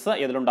ബണ്ടിൽസ്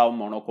ഏതിലുണ്ടാവും?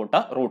 മോണോകോട്ട്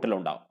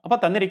റൂട്ടിലുണ്ടാവും. അപ്പോൾ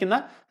തന്നിരിക്കുന്ന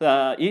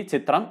ഈ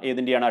ചിത്രം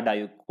ഏതിൻ്റെയാണ്?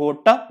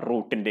 ഡൈക്കോട്ട്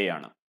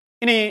റൂട്ടിൻ്റെയാണ്.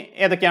 ഇനി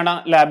ഏതൊക്കെയാണ്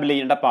ലേബൽ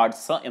ചെയ്യേണ്ട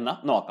പാർട്സ് എന്ന്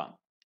നോക്കാം.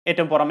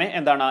 ഏറ്റവും പുറമെ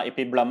എന്താണ്?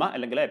 എപ്പിബ്ലമ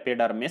അല്ലെങ്കിൽ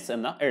എപ്പിഡെർമിസ്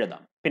എന്ന്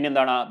എഴുതാം. പിന്നെ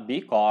എന്താണ്? ബി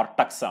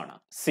കോർട്ടക്സ് ആണ്.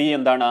 സി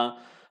എന്താണ്?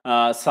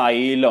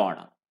 സൈലം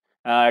ആണ്.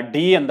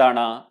 ഡി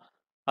എന്താണ്?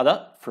 അത്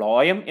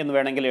ഫ്ലോയം എന്ന്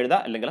വേണമെങ്കിൽ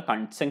എഴുതാം, അല്ലെങ്കിൽ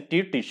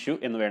കൺജങ്ക്റ്റീവ് ടിഷ്യൂ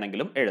എന്ന്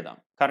വേണമെങ്കിലും എഴുതാം.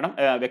 കാരണം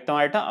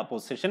വ്യക്തമായിട്ട് ആ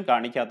പൊസിഷൻ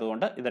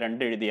കാണിക്കാത്തതുകൊണ്ട് ഇത്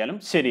 2 എഴുതിയാലും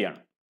ശരിയാണ്.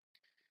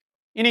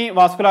 ഇനി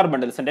വാസ്കുലാർ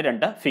ബണ്ടിൽസിന്റെ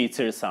 2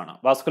 ഫീച്ചേഴ്സ് ആണ്.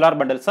 വാസ്കുലാർ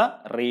ബണ്ടിൽസ്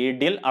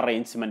റേഡിയൽ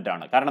അറേഞ്ച്മെന്റ്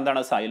ആണ്. കാരണം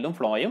എന്താണ്? സൈലും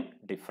ഫ്ലോയും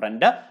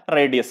ഡിഫറെന്റ്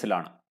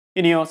റേഡിയസിലാണ്.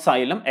 ഇനിയോ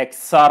സൈലം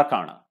എക്സാർക്ക്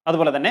ആണ്.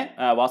 അതുപോലെ തന്നെ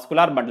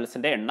വാസ്കുലാർ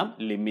ബണ്ടിൽസിന്റെ എണ്ണം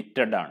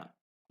ലിമിറ്റഡ് ആണ്.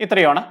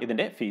 ഇത്രയാണ്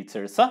ഇതിന്റെ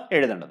ഫീച്ചേഴ്സ്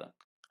എഴുതേണ്ടത്.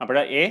 അപ്പോൾ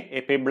എ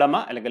എപ്പിബ്ലമ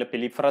അല്ലെങ്കിൽ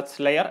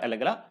പിലിഫറസ് ലെയർ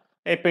അല്ലെങ്കിൽ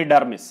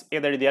എപ്പിഡെർമിസ്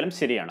ഏതെഴുതിയാലും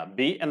ശരിയാണ്.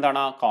 ബി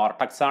എന്താണ്?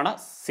 കോർട്ടക്സ് ആണ്.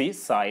 സി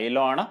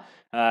സൈലം ആണ്.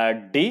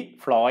 ഡി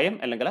ഫ്ലോയം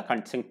അല്ലെങ്കിൽ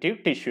കൺജങ്ക്റ്റീവ്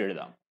ടിഷ്യൂ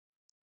എഴുതാം.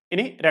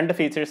 ഇനി 2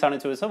 ഫീച്ചേഴ്സ് ആണ്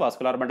ചോദിച്ചത്.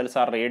 Vascular bundles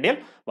R radial,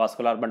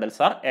 vascular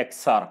bundles R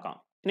exarch.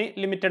 ഇനി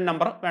ലിമിറ്റഡ്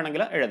നമ്പർ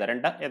വേണമെങ്കിൽ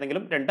എഴുതാം.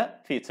 ഏതെങ്കിലും 2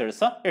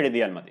 ഫീച്ചേഴ്സ്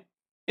എഴുതിയാൽ മതി.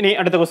 ഇനി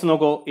അടുത്ത ക്വസ്റ്റ്യൻ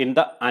നോക്കൂ. In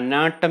the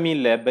anatomy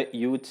lab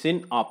Eugene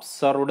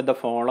observed the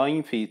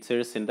following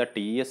features in the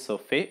TS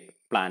of A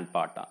plant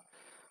part.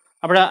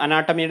 അപ്പോൾ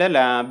അനാട്ടമിയുടെ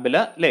ലാബിൽ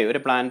അല്ലേ ഒരു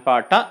പ്ലാൻ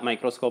പാർട്ട്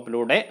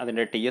മൈക്രോസ്കോപ്പിലൂടെ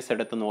അതിൻ്റെ TS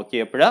എടുത്ത്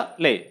നോക്കിയപ്പോൾ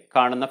അല്ലേ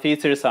കാണുന്ന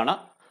ഫീച്ചേഴ്സ് ആണ്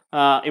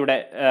ഇവിടെ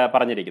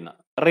പറഞ്ഞിരിക്കുന്നത്.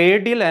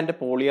 റേഡിയൽ ആൻഡ്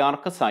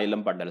പോളിയാർക്ക്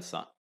സൈലം ബണ്ടിൽസ്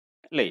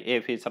അല്ലേ എ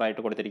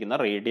ഫീച്ചറായിട്ട് കൊടുത്തിരിക്കുന്ന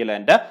റേഡിയൽ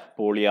ആൻഡ്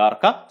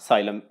പോളിയാർക്ക്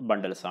സൈലം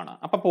ബണ്ടിൽസ് ആണ്.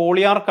 അപ്പോൾ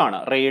പോളിയാർക്കാണ്,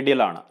 റേഡിയൽ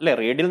ആണ് അല്ലേ.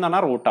 റേഡിയൽ എന്ന്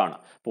പറഞ്ഞാൽ റൂട്ടാണ്.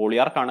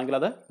 പോളിയാർക്ക് ആണെങ്കിൽ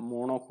അത്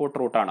മോണോകോട്ട്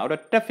റൂട്ടാണ്.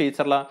 ഒരൊറ്റ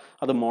ഫീച്ചറിൽ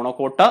അത്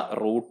മോണോകോട്ട്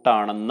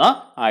റൂട്ടാണെന്ന്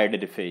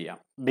ഐഡന്റിഫൈ ചെയ്യാം.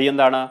 ബി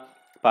എന്താണ്?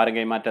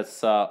 പാരങ്കൈമാറ്റസ്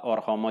or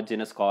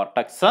homogeneous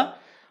cortex,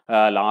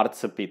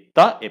 large pitta,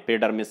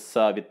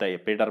 epidermis with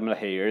epidermal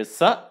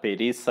hairs,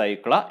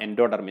 പെരിസൈക്ല,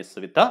 എൻഡോഡെർമിസ്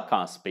with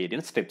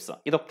കാസ്പേരിയൻ strips.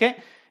 ഇതൊക്കെ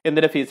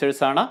എന്തിന്റെ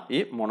ഫീച്ചേഴ്സ് ആണ്? ഈ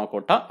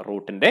മോണോകോട്ട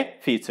റൂട്ടിന്റെ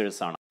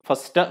ഫീച്ചേഴ്സ് ആണ്.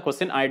 First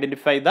question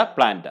identify the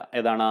plant.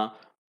 ഏതാണ്?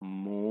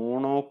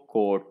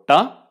 മോണോകോട്ട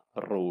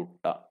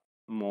റൂട്ട്.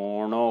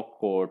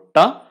 മോണോകോട്ട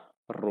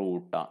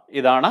റൂട്ട്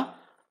ഇതാണ്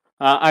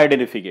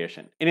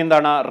ഐഡന്റിഫിക്കേഷൻ. ഇനി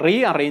എന്താണ്? Re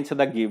arrange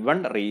the given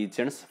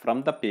regions from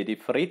the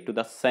periphery to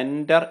the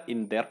centre in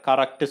there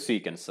correct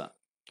sequence.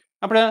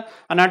 അപ്പോൾ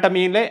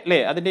അനാട്ടമിയിലെ അല്ലേ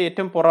അതിൻ്റെ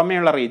ഏറ്റവും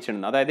പുറമെയുള്ള റീജിയൻ,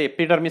 അതായത്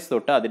എപ്പിഡെർമിസ്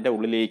തൊട്ട് അതിൻ്റെ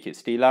ഉള്ളിലേക്ക്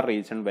സ്റ്റീലാർ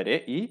റീജിയൻ വരെ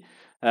ഈ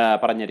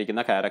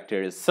പറഞ്ഞിരിക്കുന്ന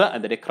ക്യാരക്ടേഴ്സ്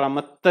അതിൻ്റെ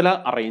ക്രമത്തിൽ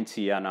അറേഞ്ച്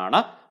ചെയ്യാനാണ്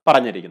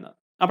പറഞ്ഞിരിക്കുന്നത്.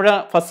 അപ്പോൾ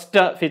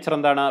ഫസ്റ്റ് ഫീച്ചർ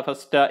എന്താണ്?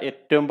 ഫസ്റ്റ്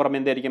ഏറ്റവും പുറമെ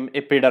എന്തായിരിക്കും?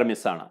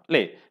 എപ്പിഡെർമിസ് ആണ്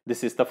അല്ലേ.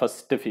 This is the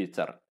first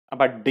feature.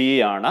 അപ്പോൾ ഡി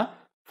ആണ്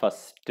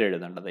ഫസ്റ്റ്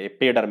എഴുതേണ്ടത്.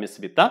 എപ്പിഡെർമിസ്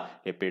വിത്ത്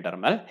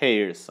എപ്പിഡെർമൽ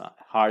ഹെയർസ്.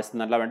 ഹാഴ്സ്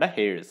എന്നല്ല വേണ്ട,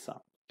 ഹെയർസ്.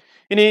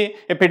 ഇനി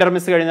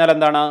എപ്പിഡെർമിസ് കഴിഞ്ഞാൽ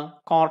എന്താണ്?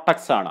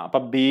 കോർട്ടക്സ് ആണ്. അപ്പൊ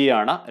ബി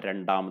ആണ്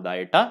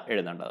രണ്ടാമതായിട്ട്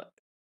എഴുതേണ്ടത്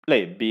അല്ലേ.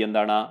 ബി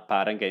എന്താണ്?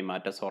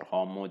 പാരങ്കൈമാറ്റസ് ഓർ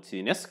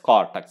ഹോമോജീനിയസ്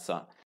കോർട്ടക്സ്.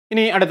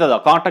 ഇനി അടുത്തത്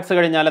കോർട്ടക്സ്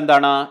കഴിഞ്ഞാൽ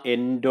എന്താണ്?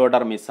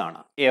 എൻഡോഡെർമിസ് ആണ്.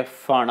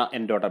 എഫ് ആണ്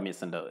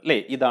എൻഡോഡെർമിസിൻ്റെ അല്ലേ.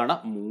 ഇതാണ്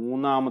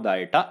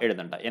മൂന്നാമതായിട്ട്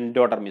എഴുതേണ്ടത്.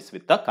 എൻഡോഡെർമിസ്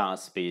വിത്ത്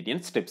കാസ്പേരിയൻ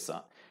സ്ട്രിപ്സ്.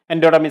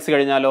 എൻഡോഡെർമിസ്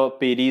കഴിഞ്ഞാലോ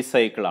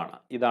പെരിസൈക്കിൾ ആണ്.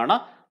 ഇതാണ്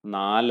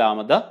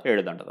നാലാമത്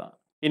എഴുതേണ്ടത്.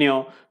 ഇനിയോ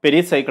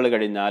പെരിസൈക്കിൾ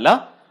കഴിഞ്ഞാൽ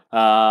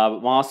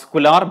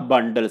വാസ്കുലാർ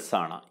ബണ്ടിൽസ്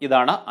ആണ്.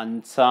 ഇതാണ്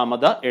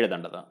അഞ്ചാമത്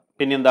എഴുതേണ്ടത്.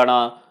 പിന്നെ എന്താണ്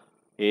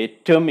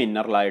ഏറ്റവും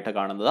ഇന്നറിലായിട്ട്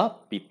കാണുന്നത്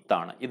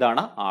പിത്താണ്.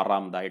 ഇതാണ്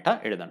ആറാമതായിട്ട്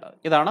എഴുതേണ്ടത്.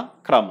 ഇതാണ്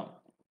ക്രമം.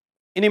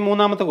 ഇനി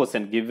മൂന്നാമത്തെ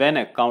question, give an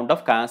account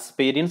of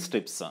കാസ്പേരിയൻ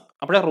strips.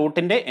 അപ്പോൾ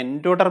റൂട്ടിന്റെ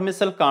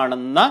എൻഡോഡെർമിസിൽ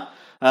കാണുന്ന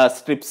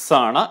സ്ട്രിപ്സ്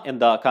ആണ്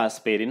എന്താ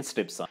കാസ്പേരിയൻ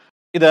സ്ട്രിപ്സ്.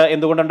 ഇത്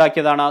എന്തുകൊണ്ട്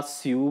ഉണ്ടാക്കിയതാണ്?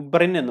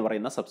 സ്യൂബറിൻ എന്ന്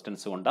പറയുന്ന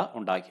സബ്സ്റ്റൻസ് കൊണ്ട്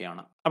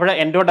ഉണ്ടാക്കിയാണ്. അപ്പോൾ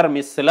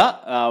എൻഡോഡെർമിസിൽ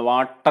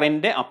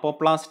വാട്ടറിന്റെ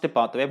അപ്പോപ്ലാസ്റ്റ്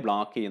പാത്വേ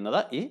ബ്ലോക്ക് ചെയ്യുന്നത്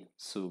ഈ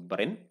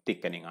സ്യൂബറിൻ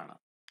തിക്കനിങ് ആണ്.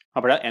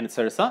 അപ്പോൾ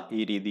ആൻസേഴ്സ് ഈ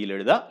രീതിയിൽ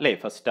എഴുതുക അല്ലേ.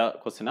 ഫസ്റ്റ്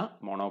ക്വസ്റ്റിന്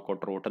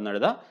മോണോകോട്ട് റൂട്ട് എന്ന്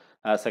എഴുതുക.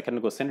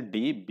 Second question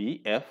D B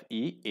F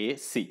E A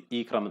C ഈ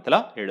ക്രമത്തിൽ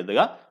എഴുതുക.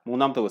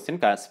 മൂന്നാമത്തെ question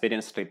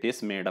കാസ്പേരിയൻ strip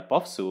is made up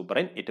of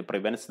സൂബറിൻ. It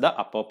prevents the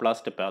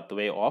apoplast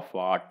pathway of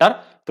water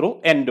through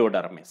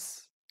എൻഡോഡെർമിസ്.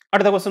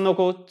 അടുത്ത ക്വസ്റ്റ്യൻ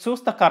നോക്കൂ.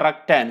 Choose the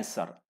correct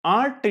answer.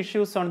 All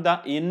tissues on the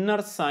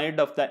inner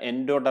side of the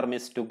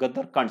എൻഡോഡെർമിസ്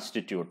together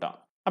constitute.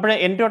 അപ്പോൾ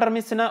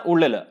എൻഡോഡെർമിസിന്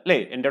ഉള്ളിൽ അല്ലേ,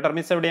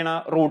 എൻഡോഡെർമിസ് എവിടെയാണ്?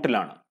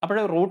 റൂട്ടിലാണ്. അപ്പോൾ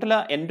റൂട്ടിൽ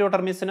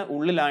എൻഡോഡെർമിസിന്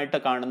ഉള്ളിലായിട്ട്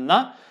കാണുന്ന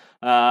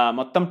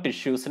മൊത്തം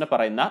ടിഷ്യൂസിന്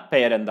പറയുന്ന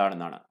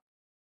പേരെന്താണെന്നാണ്.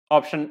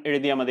 ഓപ്ഷൻ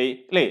എഴുതിയാൽ മതി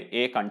അല്ലേ.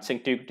 എ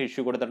കൺജങ്ക്റ്റീവ്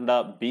ടിഷ്യൂ കൊടുത്തിട്ടുണ്ട്,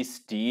 B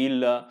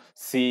steel,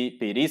 C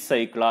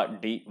പെരിസൈക്കിള,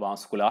 D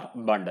vascular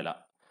ബണ്ടല.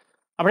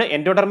 അപ്പോൾ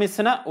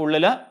എൻഡോഡെർമിസിന്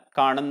ഉള്ളിൽ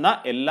കാണുന്ന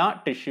എല്ലാ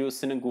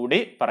ടിഷ്യൂസിനും കൂടി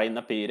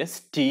പറയുന്ന പേര്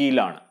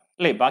സ്റ്റീലാണ്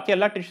അല്ലേ. ബാക്കി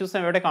എല്ലാ ടിഷ്യൂസും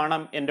എവിടെ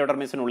കാണാം?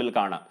 എൻഡോഡെർമിസിനുള്ളിൽ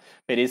കാണാം.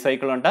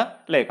 പെരിസൈക്കിൾ ഉണ്ട്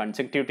അല്ലേ,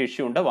 കൺജങ്ക്റ്റീവ്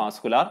ടിഷ്യൂ ഉണ്ട്,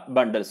 വാസ്കുലാർ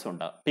ബണ്ടിൽസ്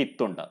ഉണ്ട്,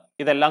 പിത്തുണ്ട്.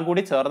 ഇതെല്ലാം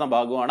കൂടി ചേർന്ന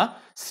ഭാഗമാണ്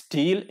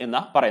സ്റ്റീൽ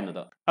എന്ന്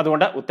പറയുന്നത്.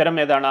 അതുകൊണ്ട് ഉത്തരം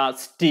ഏതാണ്?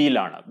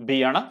 സ്റ്റീലാണ്. ബി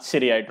ആണ്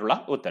ശരിയായിട്ടുള്ള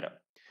ഉത്തരം.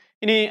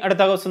 ഇനി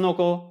അടുത്ത ക്വസ്റ്റ്യൻ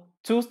നോക്കൂ.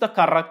 Choose the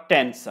correct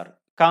answer.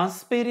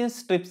 കാസ്പേരിയൻ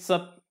strips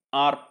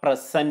R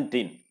present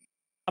in.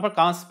 അപ്പോൾ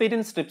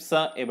കാസ്പേരിയൻ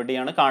സ്ട്രിപ്സ്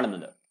എവിടെയാണ്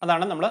കാണുന്നത്?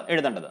 അതാണ് നമ്മൾ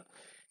എഴുതേണ്ടത്.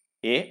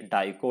 A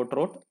dicot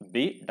root,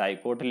 B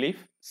dicot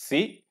leaf,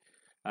 C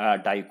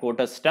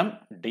dicot stem,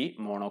 D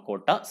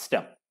monocot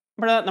stem.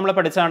 അപ്പോൾ നമ്മൾ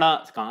പഠിച്ചാണ്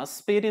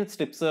കാസ്പേരിയൻ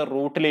സ്ട്രിപ്സ്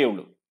റൂട്ടിലേ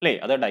ഉള്ളൂ അല്ലേ.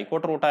 അത്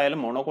ഡൈക്കോട്ട് റൂട്ട് ആയാലും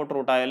മോണോകോട്ട്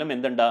റൂട്ട് ആയാലും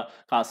എന്തുണ്ട്?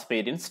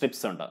 കാസ്പേരിയൻ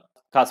സ്ട്രിപ്സ് ഉണ്ട്.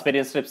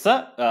 കാസ്പേരിയൻ സ്ട്രിപ്സ്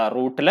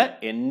റൂട്ടിലെ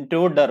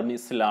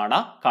എൻഡോഡെർമിസിലാണ്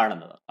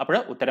കാണുന്നത്. അപ്പോൾ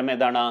ഉത്തരം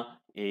ഏതാണ്?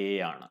 എ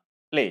ആണ്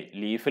അല്ലേ.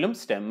 ലീഫിലും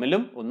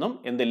സ്റ്റെമ്മിലും ഒന്നും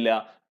എന്തില്ല?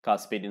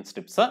 കാസ്പേരിയൻ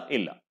സ്ട്രിപ്സ്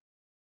ഇല്ല.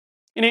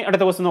 ഇനി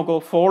അടുത്ത ക്വസ്റ്റ്യൻ നോക്കൂ.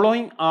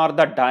 Following are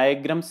the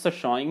diagrams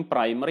showing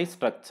primary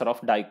structure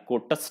of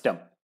dicot stem.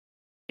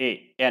 A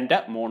and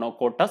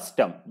monocot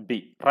stem. B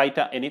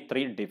right any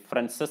 3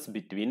 differences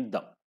between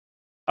them.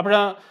 അപ്പോൾ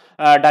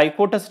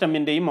ഡൈക്കോട്ട്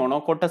സ്റ്റെമ്മിന്റെയും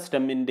മോണോകോട്ട്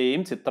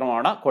സ്റ്റെമ്മിന്റെയും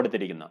ചിത്രമാണ്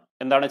കൊടുത്തിരിക്കുന്നത്.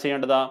 എന്താണ്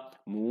ചെയ്യേണ്ടത്?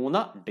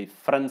 3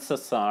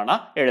 ഡിഫറൻസസ് ആണ്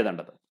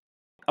എഴുതേണ്ടത്.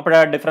 അപ്പോൾ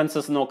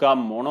ഡിഫറൻസസ് നോക്കാം.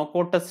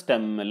 മോണോകോട്ട്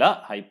സ്റ്റെമ്മിൽ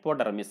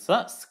ഹൈപ്പോഡെർമിസ്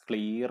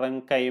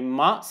സ്ക്ലീറൻകൈമ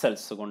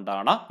സെൽസ്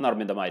കൊണ്ടാണ്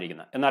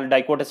നിർമ്മിതമായിരിക്കുന്നത്. എന്നാൽ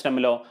ഡൈക്കോട്ട്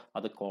സ്റ്റെമ്മിലോ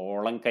അത്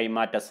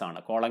കോളൻകൈമാറ്റസ്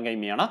ആണ്,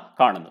 കോളൻകൈമയാണ്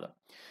കാണുന്നത്.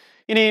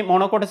 ഇനി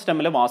മോണോകോട്ട്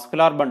സ്റ്റെമ്മിൽ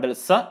വാസ്കുലാർ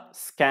ബണ്ടിൽസ്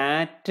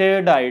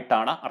സ്കാറ്റേർഡ്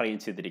ആയിട്ടാണ്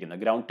അറേഞ്ച് ചെയ്തിരിക്കുന്നത്.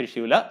 ഗ്രൗണ്ട്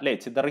ടിഷ്യൂവിൽ അല്ലേ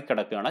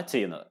ചിതറിക്കിടക്കുകയാണ്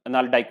ചെയ്യുന്നത്.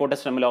 എന്നാൽ dicot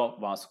സ്റ്റെമ്മിലോ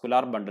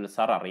vascular bundles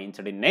R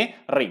arranged in A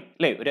ring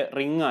അല്ലേ, ഒരു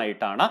റിംഗ്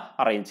ആയിട്ടാണ്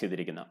അറേഞ്ച്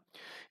ചെയ്തിരിക്കുന്നത്.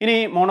 ഇനി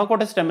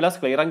മോണോകോട്ട് സ്റ്റെമ്മിൽ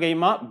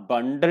സ്ക്ലീറൻകൈമ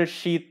ബണ്ടിൽ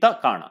ഷീത്ത്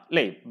കാണാം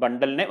അല്ലേ.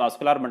 ബണ്ടലിനെ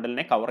വാസ്കുലാർ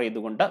ബണ്ടലിനെ കവർ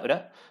ചെയ്തുകൊണ്ട് ഒരു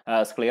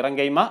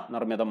സ്ക്ലീറൻകൈമ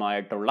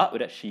നിർമ്മിതമായിട്ടുള്ള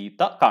ഒരു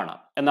ഷീത്ത് കാണാം.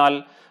 എന്നാൽ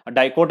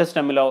ഡൈക്കോട്ട്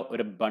സ്റ്റെമ്മിലോ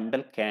ഒരു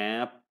ബണ്ടിൽ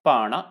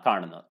ക്യാപ്പാണ്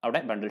കാണുന്നത്.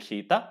 അവിടെ ബണ്ടിൽ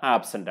ഷീത്ത്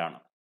ആബ്സെന്റ് ആണ്.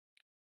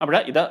 അപ്പോൾ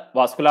ഇത്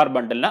വാസ്കുലാർ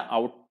ബണ്ടിലിന്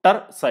ഔട്ടർ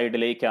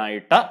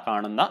സൈഡിലേക്കായിട്ട്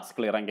കാണുന്ന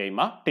സ്ക്ലീറൻകൈമ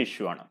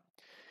ടിഷ്യൂ ആണ്.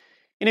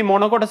 ഇനി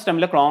മോണോകോട്ട്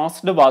സ്റ്റെമ്മിൽ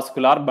ക്ലോസ്ഡ്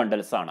വാസ്കുലാർ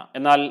ബണ്ടിൽസ് ആണ്.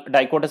 എന്നാൽ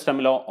ഡൈക്കോട്ട്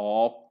സ്റ്റെമ്മിലോ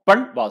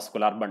ഓപ്പൺ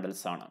വാസ്കുലാർ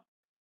ബണ്ടിൽസ് ആണ്.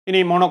 ഇനി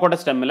മോണോകോട്ട്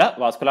സ്റ്റെമ്മിൽ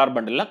വാസ്കുലാർ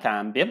ബണ്ടിലിന്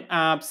കാമ്പിയം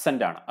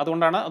ആബ്സെന്റ് ആണ്.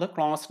 അതുകൊണ്ടാണ് അത്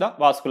ക്ലോസ്ഡ്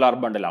വാസ്കുലാർ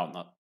ബണ്ടിൽ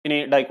ആവുന്നത്. ഇനി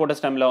ഡൈക്കോട്ട്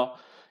സ്റ്റെമ്മിലോ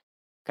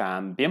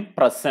കാമ്പിയം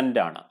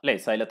പ്രസന്റ് ആണ് അല്ലേ.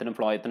 സൈലത്തിനും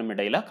ഫ്ലോയത്തിനും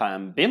ഇടയിൽ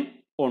കാമ്പിയം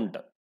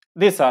ഉണ്ട്.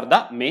 These are the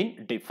main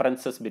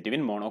differences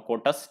between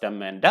monocote stem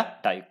and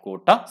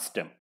dicote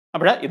stem.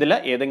 അപ്പോൾ ഇതിൽ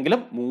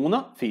ഏതെങ്കിലും 3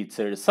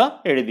 ഫീച്ചേഴ്സ്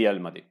എഴുതിയാൽ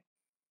മതി.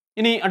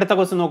 ഇനി അടുത്ത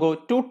ക്വസ്റ്റ്യൻ നോക്കൂ.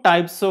 2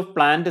 types of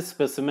plant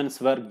specimens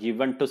were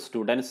given to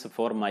students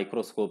for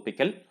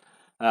microscopical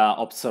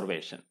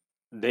observation.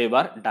 They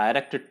were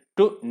directed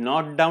to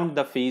note down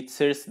the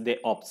features they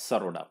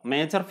observed.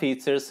 Major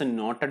features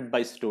noted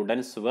by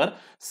students were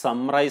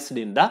summarized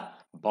in the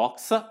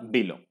box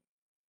below.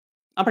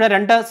 അപ്പോൾ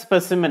 2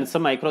 specimens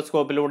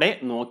മൈക്രോസ്കോപ്പിലൂടെ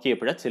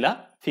നോക്കിയപ്പോൾ ചില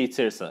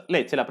features അല്ലേ,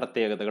 ചില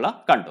പ്രത്യേകതകൾ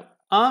കണ്ടു.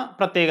 ആ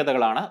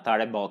പ്രത്യേകതകളാണ്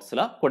താഴെ ബോക്സിൽ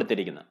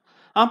കൊടുത്തിരിക്കുന്നത്.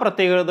 ആ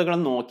പ്രത്യേകതകൾ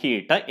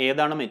നോക്കിയിട്ട്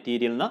ഏതാണ്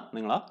മെറ്റീരിയൽ എന്ന്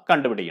നിങ്ങൾ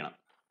കണ്ടുപിടിക്കണം.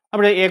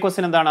 അപ്പോൾ ഈ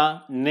ക്വസ്റ്റ്യൻ എന്താണ്?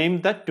 നെയിം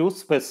ദ 2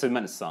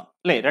 സ്പെസിമെൻസ്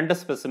അല്ലേ.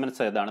 2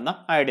 സ്പെസിമെൻസ് ഏതാണെന്ന്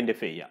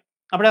ഐഡന്റിഫൈ ചെയ്യാം.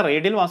 അവിടെ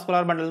റേഡിയൽ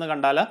വാസ്കുലാർ ബണ്ടിൽ എന്ന്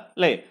കണ്ടാൽ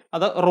അല്ലേ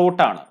അത്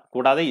റൂട്ടാണ്.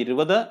 കൂടാതെ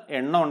 20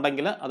 എണ്ണം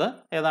ഉണ്ടെങ്കിൽ അത്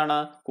ഏതാണ്?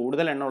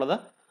 കൂടുതൽ എണ്ണം ഉള്ളത്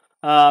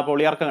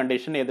പോളിയാർക്ക്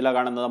കണ്ടീഷൻ ഏതിലാണ്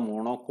കാണുന്നത്?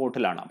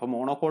 മോണോകോട്ടിലാണ്. അപ്പോൾ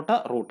മോണോകോട്ട്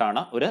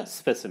റൂട്ടാണ് ഒരു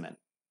സ്പെസിമെൻ.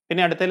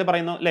 പിന്നെ അടുത്തതിൽ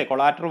പറയുന്നു അല്ലേ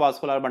കൊളാറ്ററൽ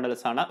വാസ്കുലാർ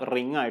ബണ്ടിൽസ് ആണ്,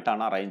 റിംഗ്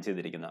ആയിട്ടാണ് അറേഞ്ച്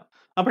ചെയ്തിരിക്കുന്നത്.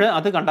 അപ്പോൾ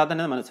അത് കണ്ടാൽ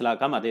തന്നെ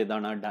മനസ്സിലാക്കാം അത്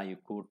ഏതാണ്?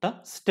 ഡൈക്കോട്ട്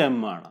സ്റ്റെം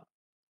ആണ്.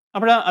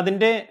 അപ്പോൾ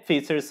അതിൻ്റെ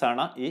ഫീച്ചേഴ്സ്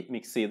ആണ് ഈ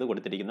മിക്സ് ചെയ്ത്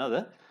കൊടുത്തിരിക്കുന്നത്.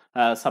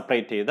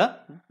 സെപ്പറേറ്റ് ചെയ്ത്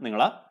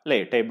നിങ്ങൾ അല്ലേ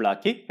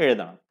ടേബിളാക്കി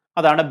എഴുതണം.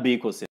 അതാണ് B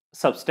question.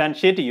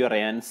 Substantiate your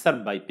answer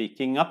by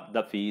picking up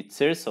the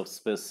features of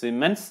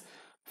specimens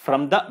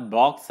from the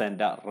box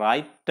and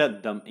write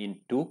them in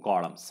 2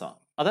 columns.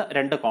 അത്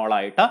 2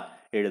 കോളായിട്ട്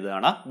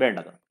എഴുതുകയാണ്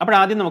വേണ്ടത്. അപ്പോൾ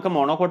ആദ്യം നമുക്ക്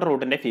മോണോകോട്ട്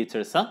റൂട്ടിന്റെ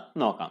ഫീച്ചേഴ്സ്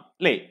നോക്കാം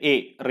അല്ലേ. എ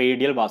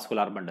റേഡിയൽ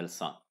വാസ്കുലാർ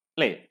ബണ്ടിൽസ്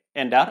അല്ലേ,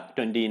 എൻആർ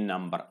 20 ഇൻ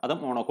നമ്പർ, അത്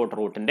മോണോകോട്ട്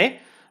റൂട്ടിന്റെ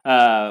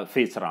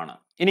ഫീച്ചറാണ്.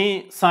 ഇനി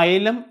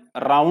സൈലം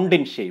റൗണ്ട്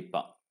ഇൻ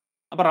ഷേപ്പ്,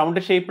 അപ്പൊ റൗണ്ട്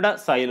ഷേപ്പ്ഡ്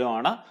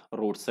സൈലമാണ്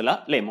റൂട്ട്സിൽ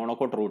അല്ലേ,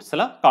 മോണോകോട്ട്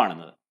റൂട്ട്സിൽ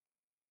കാണുന്നത്,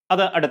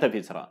 അത് അടുത്ത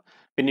ഫീച്ചറാണ്.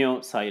 പിന്നെയോ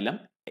സൈലം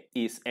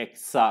ഈസ്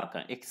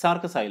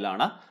എക്സാർക്ക്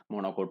സൈലാണ്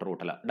മോണോകോട്ട്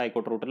റൂട്ടിൽ,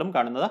 ഡൈക്കോട്ട് റൂട്ടിലും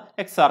കാണുന്നത്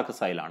എക്സാർക്ക്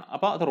സൈലാണ്.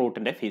 അപ്പോൾ അത്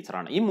റൂട്ടിന്റെ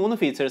ഫീച്ചറാണ്. ഈ 3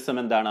 ഫീച്ചേഴ്സും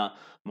എന്താണ്,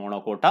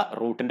 മോണോകോട്ട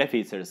റൂട്ടിന്റെ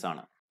ഫീച്ചേഴ്സ്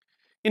ആണ്.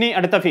 ഇനി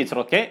അടുത്ത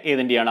ഫീച്ചറൊക്കെ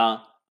ഏതിൻ്റെയാണ്,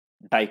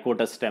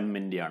 ഡൈക്കോട്ട്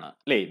സ്റ്റെമ്മിൻ്റെയാണ്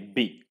അല്ലേ.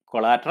 B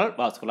collateral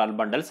vascular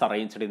bundles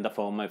arranged in the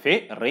form of A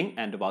ring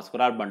and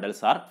vascular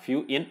bundles are few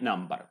in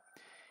number.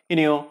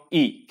 ഇനിയോ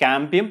E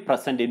cambium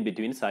present in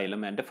between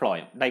xylem and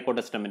phloem,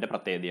 dicot സ്റ്റെമ്മിന്റെ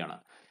പ്രത്യേകതയാണ്.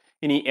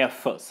 ഇനി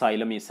എഫ്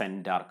സൈലം ഈസ്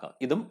എൻഡാർക്ക്,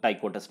 ഇതും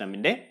dicot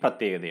സ്റ്റെമ്മിന്റെ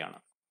പ്രത്യേകതയാണ്.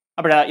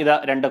 അപ്പോൾ ഇത്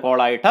 2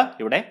 കോളായിട്ട്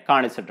ഇവിടെ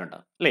കാണിച്ചിട്ടുണ്ട്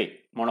അല്ലേ.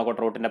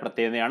 മോണോകോട്ട് റൂട്ടിന്റെ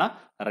പ്രത്യേകതയാണ്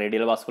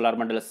radial vascular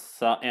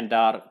bundles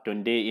എൻഡാർ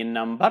 20 in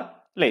number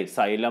അല്ലേ,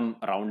 xylem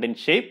round in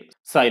shape,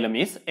 xylem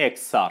is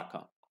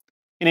exarch.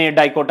 ഇനി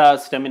ഡൈക്കോട്ട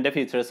സ്റ്റെമ്മിന്റെ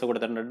ഫീച്ചേഴ്സ്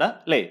കൊടുത്തിട്ടുണ്ട്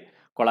അല്ലേ.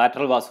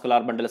 Collateral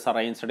vascular bundles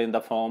arranged in the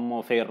form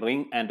of A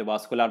ring and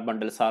vascular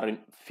bundles are in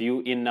few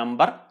in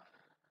number.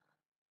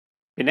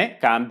 പിന്നെ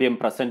cambium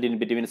present in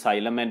between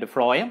xylem and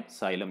phloem,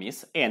 xylem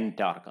is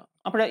endarch.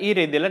 അപ്പോൾ ഈ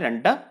രീതിയിൽ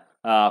 2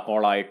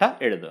 കോളായിട്ട്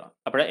എഴുതുക.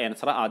 അപ്പോൾ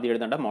answer ആദ്യം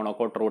എഴുതേണ്ട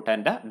monocot root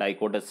and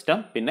dicot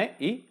stem, പിന്നെ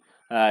ഈ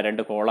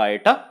 2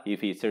 കോളായിട്ട് ഈ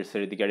ഫീച്ചേഴ്സ്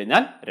എഴുതി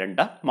കഴിഞ്ഞാൽ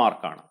 2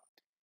 മാർക്കാണ്.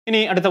 ഇനി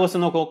അടുത്ത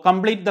ക്വസ്റ്റ്യൻ നോക്കൂ.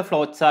 Complete the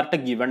flow chart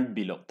given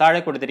below, താഴെ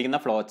കൊടുത്തിരിക്കുന്ന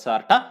ഫ്ലോ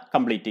ചാർട്ട്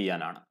കംപ്ലീറ്റ്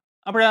ചെയ്യാനാണ്.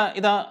 അപ്പോൾ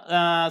ഇത്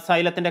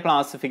സൈലത്തിന്റെ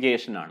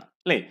ക്ലാസിഫിക്കേഷൻ ആണ്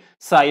അല്ലേ.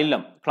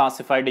 Xylem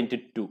classified in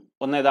 2.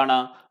 ഒന്ന് ഏതാണ്,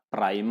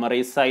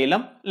 പ്രൈമറി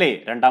സൈലം അല്ലേ,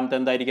 രണ്ടാമത്തെ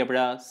എന്തായിരിക്കും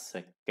അപ്പോഴ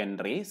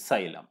സെക്കൻഡറി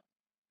സൈലം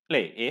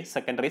അല്ലേ. എ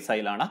സെക്കൻഡറി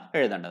സൈലാണ്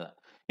എഴുതേണ്ടത്.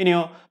 ഇനിയോ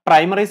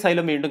പ്രൈമറി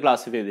സൈലം വീണ്ടും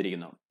ക്ലാസിഫൈ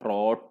ചെയ്തിരിക്കുന്നു,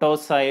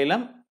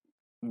 പ്രോട്ടോസൈലം.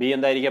 ബി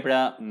എന്തായിരിക്കും അപ്പോഴ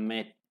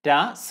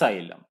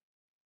മെറ്റാസൈലം.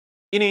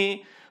 ഇനി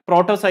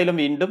പ്രോട്ടോസൈലം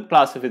വീണ്ടും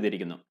ക്ലാസിഫൈ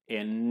ചെയ്തിരിക്കുന്നു,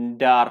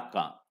 എൻഡാർക്ക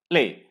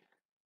അല്ലേ.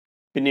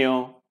 പിന്നെയോ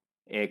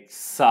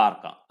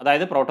എക്സാർക്ക,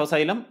 അതായത്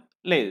പ്രോട്ടോസൈലം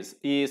അല്ലേ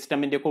ഈ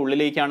സ്റ്റെമ്മിന്റെ ഒക്കെ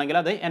ഉള്ളിലേക്കാണെങ്കിൽ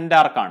അത്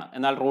എൻഡാർക്കാണ്,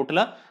 എന്നാൽ റൂട്ടിൽ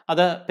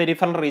അത്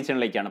പെരിഫറൽ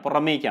റീജിയനിലേക്കാണ്,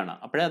 പുറമേക്കാണ്,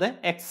 അപ്പോഴത്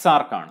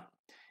എക്സാർക്കാണ്.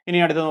 ഇനി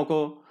അടുത്ത് നോക്കൂ.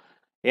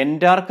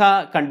 എൻഡാർക്ക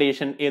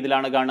കണ്ടീഷൻ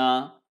ഏതിലാണ് കാണുക,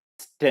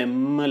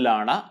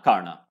 സ്റ്റെമ്മിലാണ്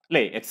കാണുക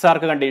അല്ലേ.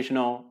 എക്സാർക്ക്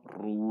കണ്ടീഷനോ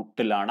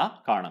റൂട്ടിലാണ്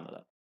കാണുന്നത്.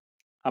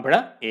 അപ്പോൾ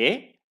എ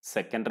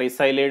സെക്കൻഡറി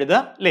സൈൽ എഴുതുക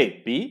അല്ലേ,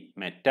 ബി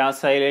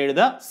മെറ്റാസൈൽ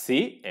എഴുതുക, സി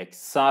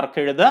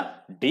എക്സാർക്ക് എഴുതുക,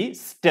 ഡി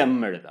സ്റ്റെം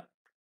എഴുതുക.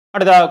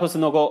 അടുത്ത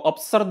ക്വസ്റ്റ്യൻ നോക്കൂ.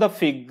 Observe the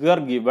figure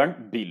given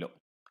below.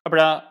 അപ്പോൾ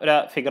ഒരു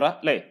ഫിഗർ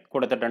അല്ലേ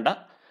കൊടുത്തിട്ടുണ്ട്.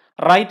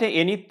 Right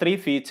any 3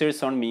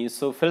 features on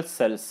mesophyll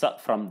cells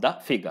from the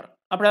figure.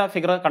 അപ്പോൾ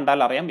ഫിഗർ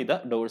കണ്ടാൽ അറിയാം ഇത്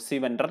ഡോഴ്സി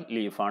വെൻട്രൽ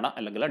ലീഫാണ്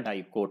അല്ലെങ്കിൽ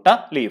ഡൈക്കോട്ട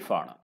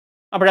ലീഫാണ്.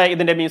 അപ്പോൾ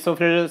ഇതിന്റെ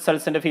മീസോഫിൽ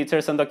സെൽസിന്റെ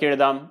ഫീച്ചേഴ്സ് എന്തൊക്കെ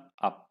എഴുതാം,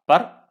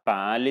 അപ്പർ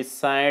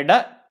പാലിസൈഡ്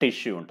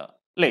ടിഷ്യൂ ഉണ്ട്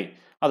അല്ലേ,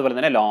 അതുപോലെ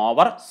തന്നെ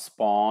ലോവർ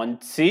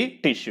സ്പോഞ്ചി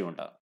ടിഷ്യൂ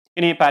ഉണ്ട്.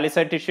 ഇനി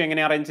പാലിസൈഡ് ടിഷ്യൂ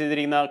എങ്ങനെ അറേഞ്ച്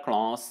ചെയ്തിരിക്കുന്നത്,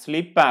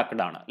 ക്ലോസ്ലി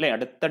പാക്ഡ് ആണ് അല്ലെ,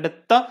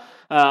 അടുത്തടുത്ത്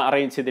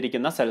അറേഞ്ച്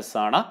ചെയ്തിരിക്കുന്ന സെൽസ്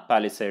ആണ്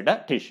palisade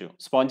tissue.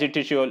 Spongy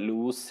tissue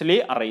loosely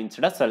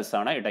arranged cells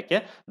ആണ്, ഇടയ്ക്ക്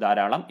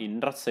ധാരാളം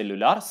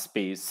ഇന്റർസെല്ലുലാർ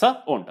സ്പേസ്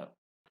ഉണ്ട്.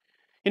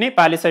 ഇനി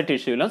പാലിസൈഡ്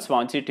ടിഷ്യൂലും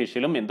സ്പോഞ്ചി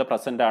ടിഷ്യൂലും എന്ത്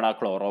പ്രസന്റ് ആണ്,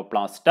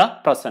 ക്ലോറോപ്ലാസ്റ്റ്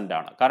പ്രസന്റ്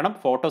ആണ്. കാരണം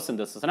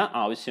ഫോട്ടോസിന്തസിസിന്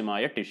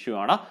ആവശ്യമായ ടിഷ്യൂ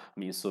ആണ്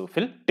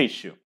മീസോഫിൽ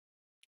ടിഷ്യൂ.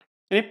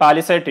 ഇനി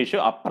പാലിസൈഡ്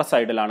ടിഷ്യൂ അപ്പർ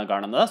സൈഡിലാണ്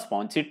കാണുന്നത്,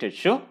 സ്പോഞ്ചി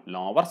ടിഷ്യൂ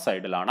ലോവർ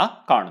സൈഡിലാണ്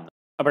കാണുന്നത്.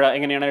 അപ്പോൾ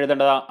എങ്ങനെയാണ്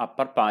എഴുതേണ്ടത്,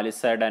 upper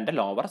palisade and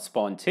lower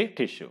spongy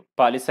tissue.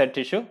 Palisade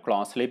tissue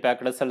closely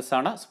packed cells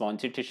ആണ്,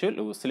 spongy tissue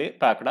loosely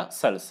packed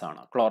cells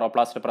ആണ്.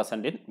 Chloroplast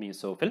present in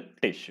mesophyll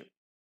tissue.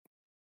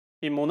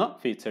 ഈ 3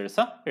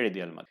 ഫീച്ചേഴ്സ്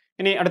എഴുതിയാൽ മതി.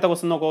 ഇനി അടുത്ത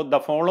ക്വസ്റ്റ്യൻ നോക്കൂ. The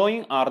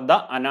following are the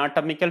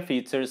anatomical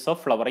features of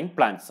flowering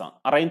plants.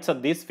 Arrange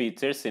these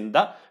features in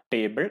the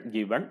table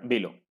given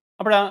below.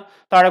 അപ്പോൾ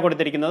താഴെ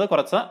കൊടുത്തിരിക്കുന്നത്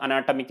കുറച്ച്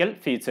അനാട്ടമിക്കൽ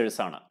ഫീച്ചേഴ്സ്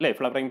ആണ് അല്ലേ,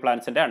 ഫ്ലവറിംഗ്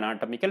പ്ലാന്റ്സിന്റെ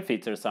അനാട്ടമിക്കൽ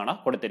ഫീച്ചേഴ്സ് ആണ്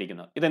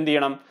കൊടുത്തിരിക്കുന്നത്. ഇതെന്ത്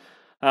ചെയ്യണം,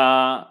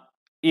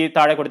 ഈ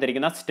താഴെ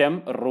കൊടുത്തിരിക്കുന്ന സ്റ്റെം,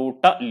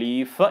 റൂട്ട്,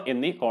 ലീഫ്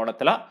എന്നീ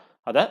കോളത്തിൽ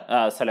അത്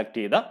സെലക്ട്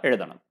ചെയ്ത്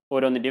എഴുതണം.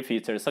 ഓരോന്നിൻ്റെയും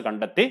ഫീച്ചേഴ്സ്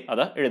കണ്ടെത്തി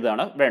അത്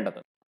എഴുതാണ് വേണ്ടത്.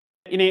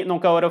 ഇനി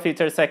നമുക്ക് ഓരോ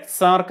ഫീച്ചേഴ്സ്.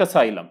 എക്സാർക്ക്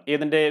സൈലം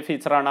ഏതിന്റെ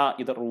ഫീച്ചറാണ്,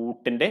 ഇത്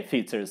റൂട്ടിന്റെ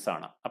ഫീച്ചേഴ്സ്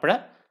ആണ്. അപ്പോൾ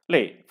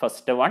അല്ലേ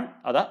ഫസ്റ്റ് വൺ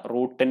അത്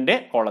റൂട്ടിന്റെ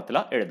കോളത്തിൽ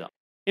എഴുതാം.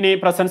 ഇനി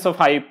പ്രസൻസ് ഓഫ്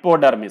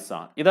ഹൈപ്പോഡെർമിസ്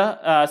ആണ്, ഇത്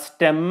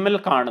സ്റ്റെമ്മിൽ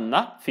കാണുന്ന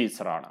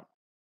ഫീച്ചറാണ്.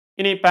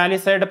 ഇനി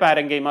പാലിസൈഡ്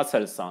പാരങ്കൈമ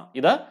സെൽസ് ആണ്,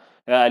 ഇത്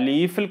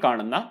ലീഫിൽ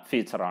കാണുന്ന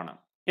ഫീച്ചറാണ്.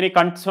 ഇനി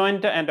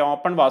കൺജോയിന്റ് ആൻഡ്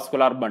ഓപ്പൺ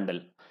വാസ്കുലാർ ബണ്ടിൽ,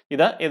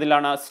 ഇത്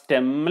ഏതിലാണ്,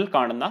 സ്റ്റെമ്മിൽ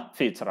കാണുന്ന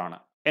ഫീച്ചറാണ്.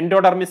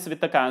 എൻഡോഡെർമിസ്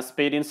വിത്ത്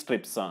കാസ്പേരിയൻ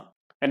സ്ട്രിപ്സ് ആണ്,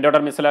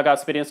 എൻഡോഡെർമിസിൽ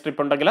കാസ്പേരിയൻ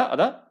സ്ട്രിപ്പ് ഉണ്ടെങ്കിൽ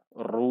അത്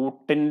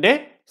റൂട്ടിന്റെ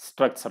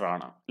സ്ട്രക്ചർ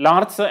ആണ്.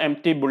 ലാർജ്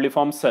എംപ്റ്റി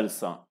ബുള്ളിഫോം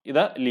സെൽസ്,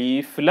 ഇത്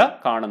ലീഫിൽ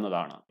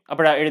കാണുന്നതാണ്.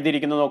 അപ്പോൾ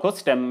എഴുതിയിരിക്കുന്നത് നോക്കൂ,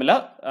 സ്റ്റെമ്മിൽ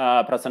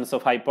presence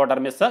of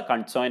hypodermis,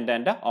 conjoint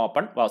and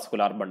open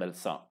vascular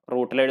bundles.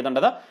 റൂട്ടിൽ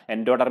എഴുതേണ്ടത്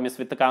എൻഡോഡെർമിസ്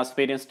വിത്ത്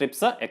കാസ്പേരിയൻ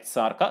സ്ട്രിപ്സ്,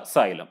 എക്സാർക്ക്,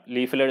 സൈലം.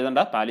 ലീഫിൽ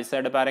എഴുതേണ്ട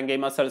palisade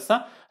parenchyma cells,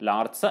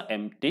 large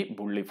empty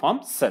bulliform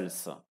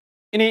cells.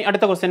 ഇനി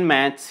അടുത്ത ക്വസ്റ്റ്യൻ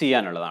മാച്ച്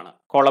ചെയ്യാനുള്ളതാണ്.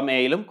 കോളം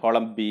എയിലും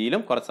കോളം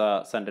ബിയിലും കുറച്ച്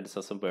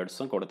സെന്റൻസസും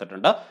വേർഡ്സും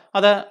കൊടുത്തിട്ടുണ്ട്.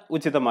 അത്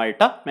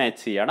ഉചിതമായിട്ട്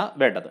മാച്ച് ചെയ്യാണ്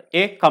വേണ്ടത്.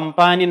 A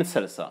companion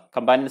cells.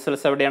 Companion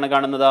cells എവിടെയാണ്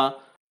കാണുന്നത്?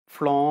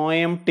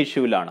 ഫ്ലോയം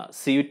ടിഷ്യൂവിലാണ്.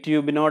 സിയു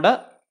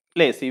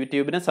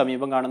ട്യൂബിന്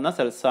സമീപം കാണുന്ന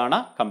സെൽസ് ആണ്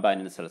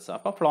കമ്പാനിയൻ സെൽസ്.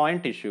 അപ്പോൾ ഫ്ലോയം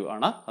ടിഷ്യൂ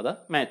ആണ് അത്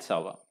മാച്ച്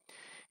ആവുക.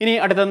 ഇനി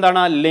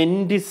അടുത്തെന്താണ്?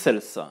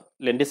 ലെൻറ്റിസെൽസ്.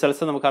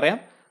 ലെൻറ്റിസെൽസ് നമുക്കറിയാം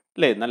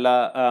അല്ലേ, നല്ല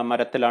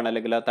മരത്തിലാണ്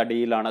അല്ലെങ്കിൽ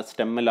തടിയിലാണ്,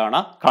 സ്റ്റെമ്മിലാണ്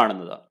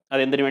കാണുന്നത്.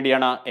 അതെന്തിനു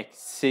വേണ്ടിയാണ്?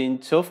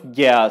 Exchange of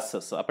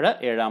gases. അപ്പോൾ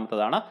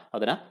ഏഴാമത്തതാണ്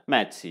അതിന്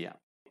മാച്ച് ചെയ്യാം.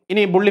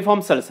 ഇനി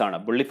ബുള്ളിഫോം സെൽസ് ആണ്.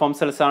 ബുള്ളിഫോം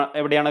സെൽസ്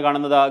എവിടെയാണ്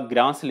കാണുന്നത്?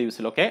 ഗ്രാസ്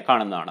ലീവ്സിലൊക്കെ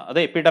കാണുന്നതാണ്. അത്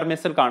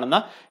എപ്പിഡെർമിസിൽ കാണുന്ന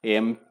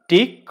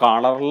എംപ്റ്റി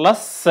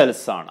കളർലെസ്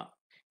സെൽസ് ആണ്.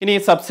 ഇനി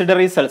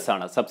സബ്സിഡറി സെൽസ്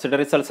ആണ്.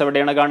 സബ്സിഡറി സെൽസ്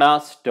എവിടെയാണ് കാണുക?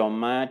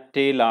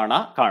 സ്റ്റൊമാറ്റയിലാണ്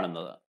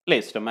കാണുന്നത് അല്ലേ.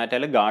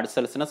 സ്റ്റൊമാറ്റയിൽ ഗാർഡ്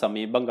സെൽസിന്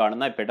സമീപം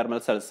കാണുന്ന എപ്പിഡെർമൽ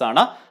സെൽസ്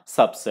ആണ്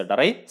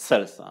സബ്സിഡറി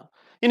സെൽസ്.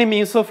 ഇനി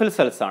മീസോഫിൽ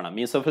സെൽസ് ആണ്.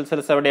 മീസോഫിൽ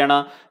സെൽസ് എവിടെയാണ്?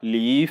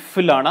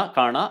 ലീഫിലാണ്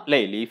കാണുക അല്ലേ.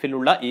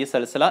 ലീഫിലുള്ള ഈ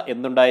സെൽസിൽ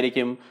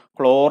എന്തുണ്ടായിരിക്കും?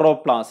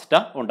 ക്ലോറോപ്ലാസ്റ്റ്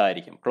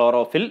ഉണ്ടായിരിക്കും.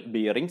 ക്ലോറോഫിൽ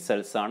ബിയറിംഗ്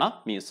സെൽസ് ആണ്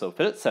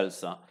മീസോഫിൽ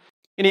സെൽസ്.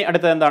 ഇനി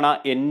അടുത്തത് എന്താണ്?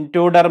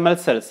 എൻഡോഡെർമൽ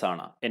സെൽസ്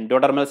ആണ്.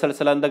 എൻഡോഡെർമൽ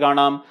സെൽസിൽ എന്ത്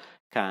കാണാം?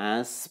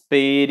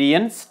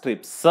 കാസ്പേരിയൻ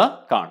സ്ട്രിപ്സ്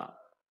കാണാം.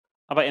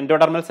 അപ്പൊ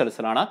എൻഡോഡെർമൽ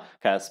സെൽസിലാണ്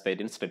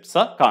കാസ്പേരിയൻ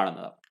സ്ട്രിപ്സ്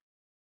കാണുന്നത്.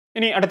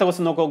 ഇനി അടുത്ത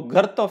ക്വസ്റ്റ്യൻ നോക്കൂ.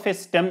 ഗർത്ത് of A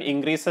stem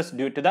increases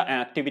due to the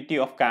activity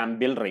of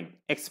cambial ring.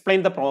 Explain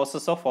the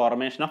process of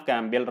formation of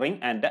cambial ring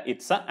and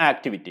it's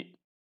activity.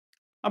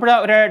 അപ്പോൾ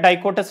ഒരു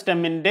ഡൈക്കോട്ട്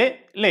സ്റ്റെമ്മിന്റെ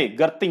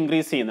ഗർത്ത്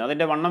ഇൻക്രീസ് ചെയ്യുന്നത്,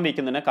 അതിന്റെ വണ്ണം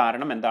വയ്ക്കുന്നതിന്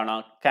കാരണം എന്താണ്?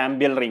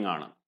 കാമ്പിയൽ റിംഗ്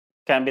ആണ്.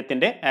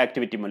 കാമ്പ്യത്തിന്റെ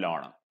ആക്ടിവിറ്റി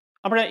മൂലമാണ്.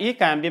 അപ്പോൾ ഈ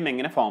കാമ്പ്യം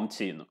എങ്ങനെ ഫോം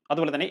ചെയ്യുന്നു,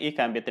 അതുപോലെ തന്നെ ഈ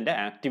കാമ്പ്യത്തിന്റെ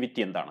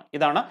ആക്ടിവിറ്റി എന്താണ്?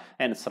 ഇതാണ്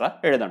ആൻസർ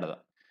എഴുതേണ്ടത്.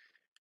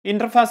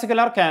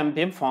 ഇന്റർഫാസിക്കുലാർ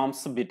cambium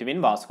forms between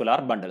vascular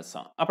bundles.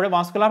 അപ്പോൾ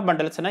വാസ്കുലാർ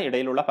ബണ്ടിൽസിന്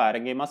ഇടയിലുള്ള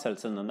പാരങ്കൈമ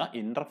സെൽസിൽ നിന്ന്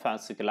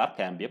ഇന്റർഫാസിക്കുലാർ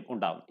കാമ്പിയം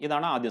ഉണ്ടാകും.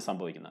 ഇതാണ് ആദ്യം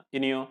സംഭവിക്കുന്നത്.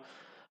 ഇനിയോ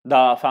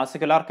the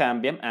fascicular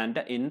cambium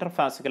and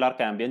ഇന്റർഫാസിക്കുലാർ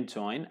cambium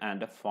join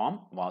and form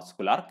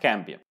vascular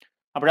cambium.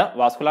 അപ്പോൾ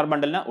വാസ്കുലാർ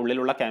ബണ്ടിലിന്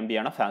ഉള്ളിലുള്ള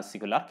കാമ്പിയാണ്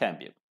ഫാസിക്കുലാർ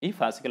കാമ്പിയം. ഈ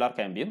ഫാസിക്കുലാർ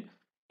കാമ്പിയം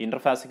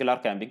ഇന്റർഫാസിക്കുലാർ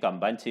കാമ്പിയം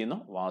കമ്പൈൻ ചെയ്യുന്നു,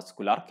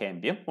 വാസ്കുലാർ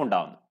കാമ്പിയം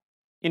ഉണ്ടാകുന്നു.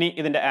 ഇനി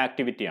ഇതിന്റെ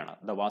ആക്ടിവിറ്റിയാണ്.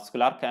 The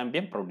vascular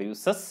cambium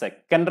produces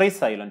secondary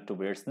xylem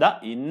towards the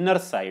inner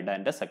side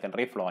and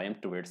secondary phloem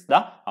towards the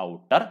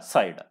outer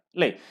side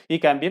അല്ലേ. ഈ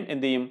cambium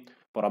എന്ത് ചെയ്യും?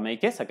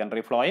 പുറമേക്ക്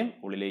സെക്കൻഡറി ഫ്ലോയം,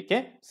 ഉള്ളിലേക്ക്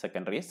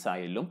സെക്കൻഡറി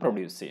സൈലും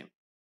പ്രൊഡ്യൂസ് ചെയ്യും.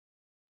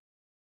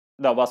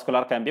 The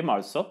vascular cambium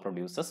also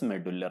produces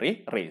medullary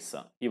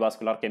raise. ഈ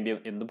വാസ്കുലാർ കാമ്പിയം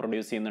എന്ത്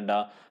produce ചെയ്യുന്നുണ്ട്?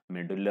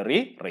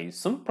 മെഡുലറി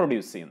റേസും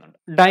പ്രൊഡ്യൂസ് ചെയ്യുന്നുണ്ട്.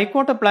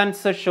 Dicot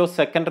plants show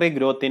secondary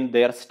growth in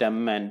there stem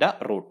and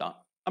root.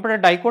 അപ്പോൾ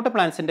ഡൈക്കോട്ട്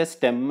പ്ലാന്റ്സിന്റെ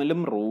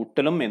സ്റ്റെമ്മിലും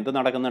റൂട്ടിലും എന്ത്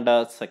നടക്കുന്നുണ്ട്?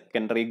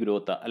 സെക്കൻഡറി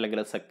ഗ്രോത്ത് അല്ലെങ്കിൽ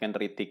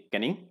സെക്കൻഡറി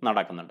തിക്കനിങ്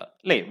നടക്കുന്നുണ്ട്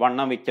അല്ലേ.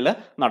 വണ്ണം വയ്ക്കല്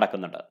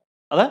നടക്കുന്നുണ്ട്.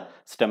 അത്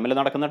സ്റ്റെമ്മിൽ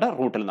നടക്കുന്നുണ്ട്,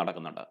 റൂട്ടിൽ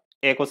നടക്കുന്നുണ്ട്.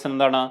 എ ക്വസ്റ്റ്യൻ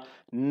എന്താണ്?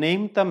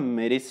 Name the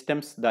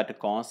meristems that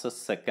causes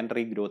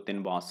secondary growth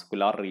in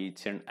vascular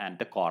region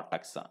and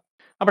cortex.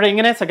 അപ്പോൾ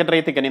ഇങ്ങനെ സെക്കൻഡറി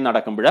തിക്കനിങ്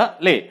നടക്കുമ്പോൾ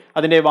അല്ലേ,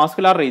 അതിന്റെ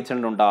വാസ്കുലാർ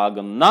റീജിയനിൽ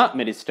ഉണ്ടാകുന്ന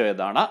മെരിസ്റ്റം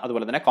ഏതാണ്,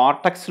 അതുപോലെ തന്നെ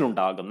കോർട്ടക്സിൽ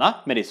ഉണ്ടാകുന്ന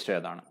മെരിസ്റ്റം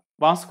ഏതാണ്?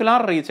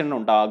 വാസ്കുലാർ റീജിയനിൽ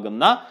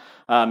ഉണ്ടാകുന്ന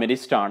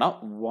മെരിസ്റ്റാണ്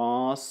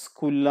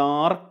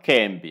വാസ്കുലാർ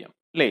കാമ്പിയം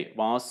അല്ലേ.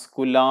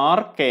 വാസ്കുലാർ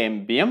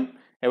കാമ്പിയം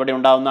എവിടെ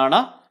ഉണ്ടാകുന്നതാണ്?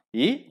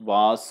 ഈ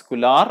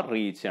വാസ്കുലാർ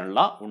റീജിയനിൽ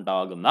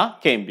ഉണ്ടാകുന്ന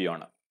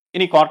കേമ്പിയമാണ്.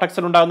 ഇനി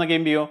കോർട്ടക്സിൽ ഉണ്ടാകുന്ന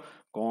കേമ്പിയോ?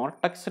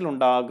 കോർട്ടക്സിൽ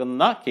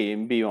ഉണ്ടാകുന്ന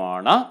കേമ്പിയോ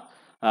ആണ്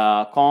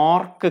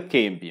കോർക്ക്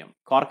കേമ്പിയം.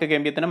 കോർക്ക്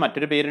കേമ്പിയത്തിന്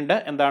മറ്റൊരു പേരുണ്ട്,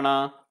 എന്താണ്?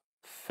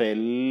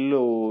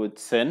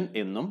 ഫെല്ലോജൻ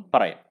എന്നും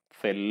പറയും.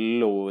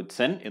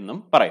 ഫെല്ലോജൻ എന്നും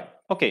പറയും.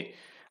 ഓക്കെ.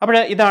 അപ്പോൾ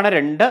ഇതാണ്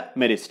രണ്ട്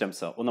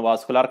മെരിസ്റ്റംസ്, ഒന്ന്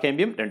വാസ്കുലാർ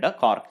കേമ്പിയം, രണ്ട്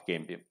കോർക്ക്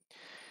കേമ്പിയം.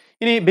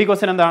 ഇനി ബി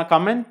ക്വസ്റ്റ്യൻ എന്താണ്?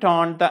 Comment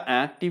on the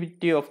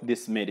activity of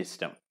this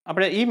meristem.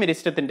 അപ്പോൾ ഈ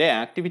മെരിസ്റ്റത്തിന്റെ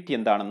ആക്ടിവിറ്റി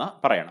എന്താണെന്ന്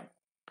പറയണം.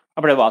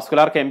 അപ്പോൾ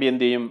വാസ്കുലാർ കേമ്പിയം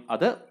എന്ത് ചെയ്യും?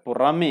 അത്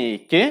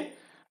പുറമേക്ക്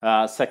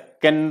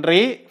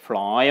സെക്കൻഡറി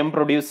ഫ്ലോയം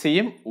പ്രൊഡ്യൂസ്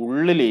ചെയ്യും,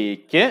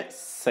 ഉള്ളിലേക്ക്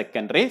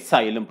സെക്കൻഡറി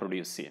സൈലം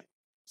പ്രൊഡ്യൂസ് ചെയ്യും.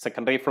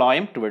 Secondary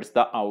phloem towards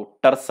the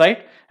outer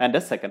side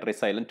and secondary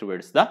xylem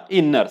towards the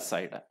inner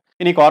side.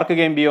 ഇനി cork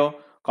കേമ്പിയോ?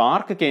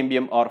 Cork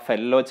cambium or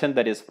Fellowchen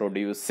that is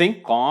producing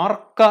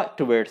cork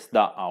towards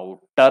the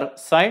outer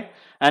side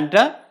and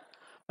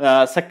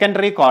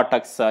secondary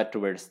cortex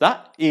towards the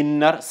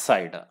inner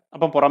side.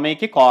 അപ്പം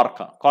പുറമേക്ക്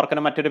cork,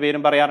 കോർക്കിന് മറ്റൊരു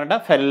പേരും പറയാറുണ്ട്,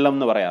 phellem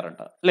എന്ന്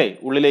പറയാറുണ്ട് അല്ലേ.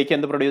 ഉള്ളിലേക്ക്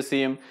എന്ത് പ്രൊഡ്യൂസ്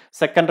ചെയ്യും?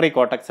 സെക്കൻഡറി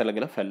കോർട്ടക്സ്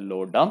അല്ലെങ്കിൽ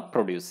ഫെല്ലോഡം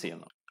പ്രൊഡ്യൂസ്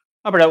ചെയ്യുന്നു.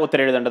 അപ്പോൾ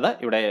ഉത്തരം എഴുതേണ്ടത്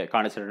ഇവിടെ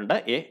കാണിച്ചിട്ടുണ്ട്.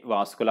 എ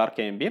വാസ്കുലാർ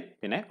കേമ്പിയം,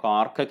 പിന്നെ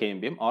കോർക്ക്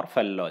കേമ്പിയം ഓർ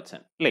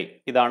ഫെല്ലോച്ചൻ അല്ലേ.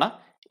 ഇതാണ്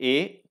എ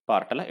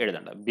പാർട്ടിൽ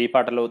എഴുതേണ്ടത്. ബി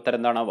പാർട്ടിൽ ഉത്തരം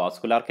എന്താണ്?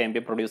 Vascular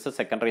cambium produces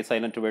secondary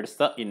xylem towards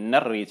the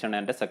inner region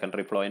and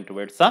secondary phloem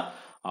towards the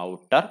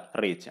outer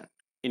region.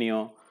 ഇനിയോ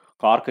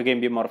cork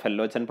cambium or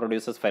ഫെല്ലോച്ചൻ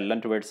produces phellem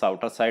towards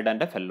outer side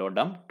and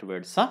phelloderm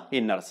towards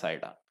inner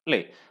side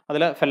അല്ലേ.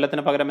 അതിൽ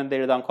ഫെല്ലത്തിന് പകരം എന്ത്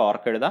എഴുതാം?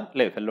 കോർക്ക് എഴുതാം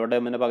അല്ലേ.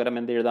 ഫെല്ലോഡമിന് പകരം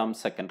എന്ത് എഴുതാം?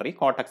 സെക്കൻഡറി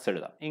കോർട്ടക്സ്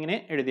എഴുതാം. ഇങ്ങനെ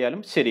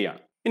എഴുതിയാലും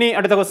ശരിയാണ്. ഇനി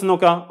അടുത്ത ക്വസ്റ്റ്യൻ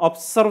നോക്കാം.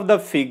 Observe the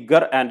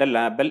figure and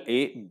label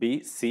A B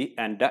C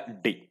and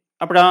D.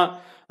 അപ്പോഴാ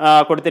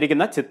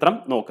കൊടുത്തിരിക്കുന്ന ചിത്രം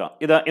നോക്കാം.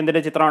 ഇത്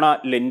എന്തിന്റെ ചിത്രമാണ്?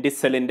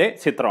 ലെൻറ്റിസെല്ലിന്റെ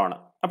ചിത്രമാണ്.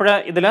 അപ്പോൾ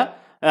ഇതിൽ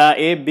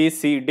എ ബി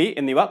സി ഡി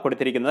എന്നിവ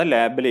കൊടുത്തിരിക്കുന്നത്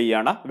ലാബിൽ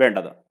ചെയ്യാണ്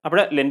വേണ്ടത്. അപ്പോൾ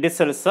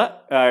ലെൻറ്റിസെൽസ്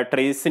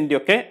ട്രീസിൻ്റെ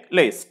ഒക്കെ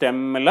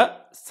സ്റ്റെമ്മിൽ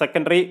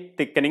സെക്കൻഡറി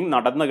തിക്കനിങ്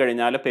നടന്നു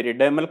കഴിഞ്ഞാൽ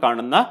പെരിഡേമിൽ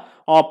കാണുന്ന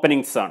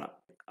ഓപ്പണിങ്സ് ആണ്.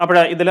 അപ്പോൾ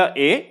ഇതിൽ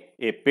എ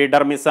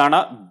എപ്പിഡെർമിസ് ആണ്,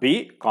 ബി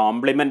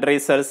കോംപ്ലിമെന്ററി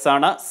സെൽസ്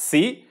ആണ്,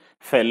 സി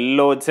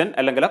ഫെല്ലോജൻ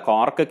അല്ലെങ്കിൽ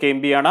കോർക്ക്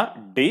കേമ്പിയാണ്,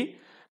 ഡി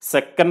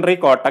സെക്കൻഡറി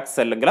കോട്ടക്സ്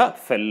അല്ലെങ്കിൽ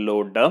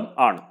ഫെല്ലോഡേം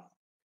ആണ്.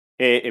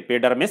 A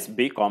epidermis,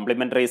 B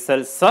complementary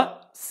cells,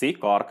 C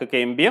cork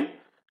cambium,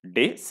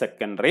 D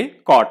secondary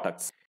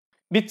കോട്ടക്സ്.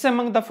 Which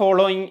among the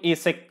following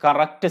is A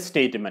correct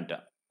statement?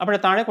 അപ്പോൾ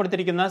താഴെ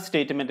കൊടുത്തിരിക്കുന്ന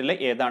സ്റ്റേറ്റ്മെന്റിൽ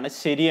ഏതാണ്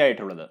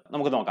ശരിയായിട്ടുള്ളത്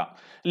നമുക്ക് നോക്കാം.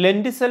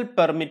 Lenticel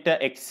permit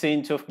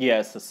exchange of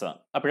gases.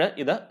 അപ്പോൾ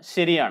ഇത്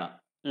ശരിയാണ്.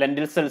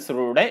 ലെൻറ്റിൽ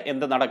സെൽസിലൂടെ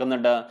എന്ത്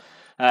നടക്കുന്നുണ്ട്?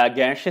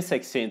 ഗ്യാഷ്യസ്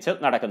എക്സ്ചേഞ്ച്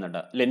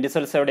നടക്കുന്നുണ്ട്.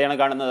 ലെൻറ്റിസെൽസ് എവിടെയാണ്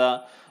കാണുന്നത്?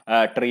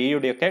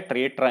 ട്രീയുടെയൊക്കെ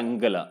ട്രീ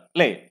ട്രങ്കിൽ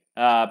അല്ലേ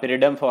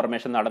പെരിഡം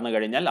ഫോർമേഷൻ നടന്നു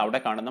കഴിഞ്ഞാൽ അവിടെ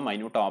കാണുന്ന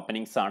മൈന്യൂട്ട്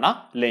ഓപ്പണിങ്സ് ആണ്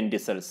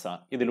ലെൻറ്റിസെൽസ്.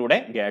 ഇതിലൂടെ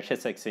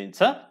ഗ്യാഷ്യസ്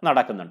എക്സ്ചേഞ്ച്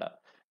നടക്കുന്നുണ്ട്.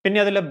 പിന്നെ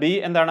അതിൽ ബി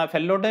എന്താണ്?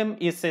 ഫെല്ലോഡേം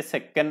ഈസ് എ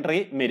സെക്കൻഡറി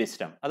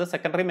മെരിസ്റ്റം. അത്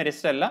സെക്കൻഡറി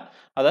മെരിസ്റ്റം അല്ല,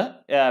 അത്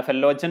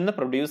ഫെല്ലോജൻ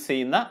പ്രൊഡ്യൂസ്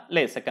ചെയ്യുന്ന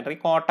സെക്കൻഡറി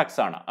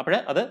കോട്ടക്സ് ആണ്. അപ്പോൾ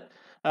അത്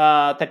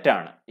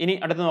തെറ്റാണ്. ഇനി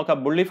അടുത്ത് നോക്കാം.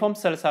 Bulliform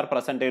cells are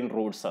present in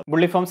Roots.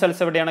 Bulliform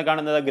cells എവിടെയാണ്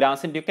കാണുന്നത്?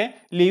 ഗ്രാസിന്റെ ഒക്കെ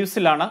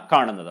ലീവ്സിലാണ്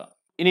കാണുന്നത്.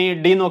 ഇനി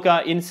ഡി നോക്കുക.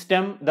 In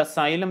stem the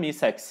xylem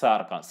is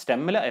exarch.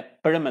 സ്റ്റെമ്മിൽ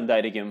എപ്പോഴും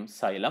എന്തായിരിക്കും?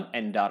 സൈലം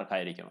എൻഡാർക്ക്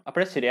ആയിരിക്കും.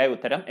 അപ്പോൾ ശരിയായ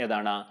ഉത്തരം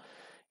ഏതാണ്?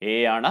 എ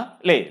ആണ്.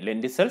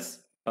 Lenticels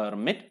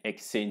permit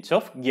exchange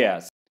of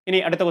gas. ഇനി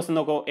അടുത്ത ക്വസ്റ്റ്യൻ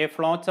നോക്കൂ. A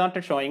flow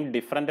chart showing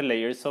different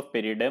layers of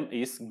പെരിഡം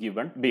is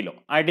given below.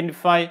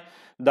 Identify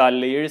the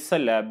layers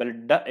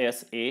labelled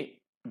S A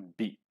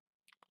B.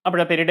 അപ്പോൾ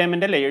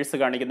പെരിഡമിന്റെ ലെയേഴ്സ്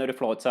കാണിക്കുന്ന ഒരു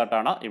ഫ്ലോ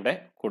ചാർട്ടാണ് ഇവിടെ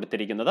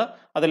കൊടുത്തിരിക്കുന്നത്.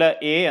 അതിൽ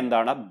എ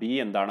എന്താണ്, ബി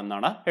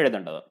എന്താണെന്നാണ്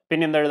എഴുതേണ്ടത്.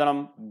 പിന്നെ എന്ത് എഴുതണം?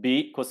 B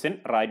question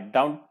write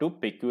down to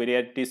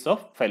peculiarities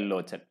of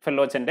phellogen.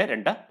 ഫെല്ലോജന്റെ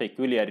 2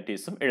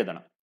 പെക്യൂലിയാരിറ്റീസും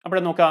എഴുതണം. അപ്പോൾ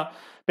നോക്കാം.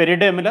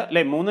 പെരിഡമിൽ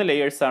 3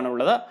 ലെയേഴ്സ് ആണ്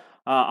ഉള്ളത്.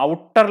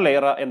 ഔട്ടർ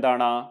ലെയർ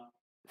എന്താണ്?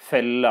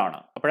 ഫെല്ലാണ്.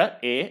 അപ്പോൾ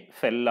എ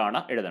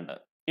ഫെല്ലാണ് എഴുതേണ്ടത്.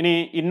 ഇനി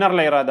ഇന്നർ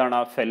ലെയർ ഏതാണ്?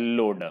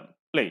 ഫെല്ലോഡേം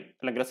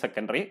അല്ലെങ്കിൽ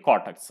സെക്കൻഡറി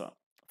കോട്ടക്സ്.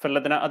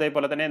 ഫെല്ലത്തിന്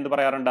അതേപോലെ തന്നെ എന്ത്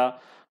പറയാറുണ്ട്?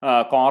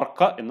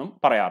 കോർക്ക് എന്നും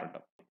പറയാറുണ്ട്.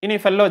 ഇനി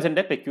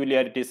ഫെല്ലോജന്റെ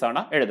പെക്യൂലിയാരിറ്റീസ്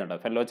ആണ് എഴുതേണ്ടത്.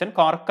 ഫെല്ലോജൻ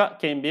കോർക്ക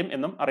കേമ്പിയം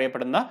എന്നും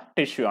അറിയപ്പെടുന്ന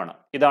ടിഷ്യൂ ആണ്.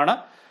 ഇതാണ്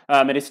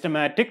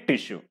മെരിസ്റ്റമാറ്റിക്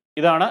ടിഷ്യൂ.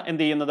 ഇതാണ്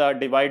എന്ത് ചെയ്യുന്നത്?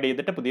 ഡിവൈഡ്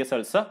ചെയ്തിട്ട് പുതിയ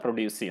സെൽസ്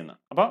പ്രൊഡ്യൂസ് ചെയ്യുന്നത്.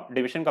 അപ്പോൾ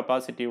ഡിവിഷൻ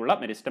കപ്പാസിറ്റി ഉള്ള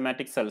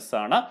മെരിസ്റ്റമാറ്റിക് സെൽസ്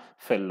ആണ്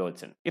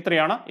ഫെല്ലോജൻ.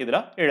 ഇത്രയാണ് ഇതിൽ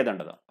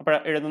എഴുതേണ്ടത്. അപ്പോൾ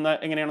എഴുതുന്നത്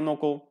എങ്ങനെയാണെന്ന്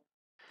നോക്കൂ.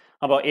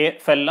 അപ്പോൾ എ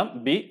ഫെല്ലം,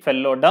 ബി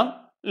ഫെല്ലോഡം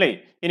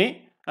ഇനി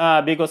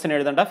ബി ക്വസ്റ്റ്യൻ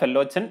എഴുതേണ്ട.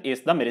 Phellogen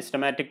is the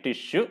meristematic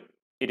tissue.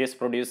 It is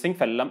producing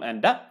phellem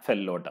and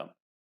phelloderm.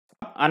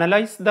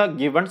 Analyze the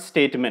given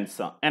statements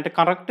and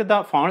correct the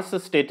false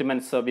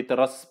statements with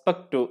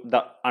respect to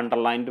the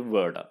underlined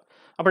word.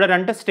 അപ്പോൾ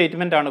 2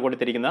 statement ആണ്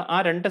കൊടുത്തിരിക്കുന്നത്. ആ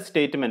 2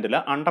 സ്റ്റേറ്റ്മെന്റിൽ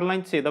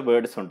underline ചെയ്ത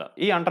words ഉണ്ട്.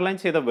 ഈ underline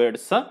ചെയ്ത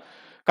words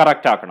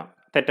correct ആക്കണം.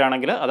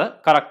 തെറ്റാണെങ്കിൽ അത്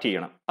കറക്റ്റ്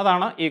ചെയ്യണം.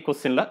 അതാണ് ഈ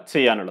ക്വസ്റ്റ്യനിൽ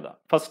ചെയ്യാനുള്ളത്.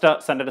 ഫസ്റ്റ്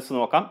സെന്റൻസ്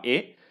നോക്കാം. A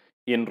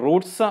in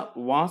Roots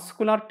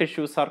vascular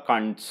tissues R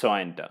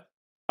conjoint.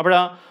 അപ്പോൾ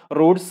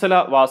റൂട്ട്സിൽ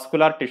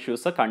വാസ്കുലാർ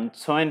ടിഷ്യൂസ്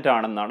കൺജോയിന്റ്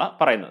ആണെന്നാണ്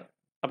പറയുന്നത്.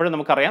 അപ്പോൾ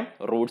നമുക്കറിയാം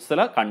റൂട്ട്സിൽ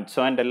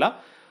കൺജോയിന്റ് അല്ല,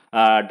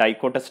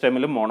 ഡൈക്കോട്ടസ്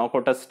സ്റ്റെമ്മിലും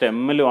മോണോക്കോട്ടസ്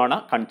സ്റ്റെമ്മിലുമാണ്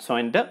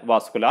കൺജോയിന്റ്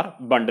വാസ്കുലാർ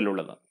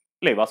ബണ്ടിലുള്ളത്.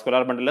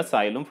 വാസ്കുലാർ ബണ്ടിൽ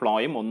സൈലും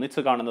ഫ്ലോയും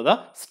ഒന്നിച്ച് കാണുന്നത്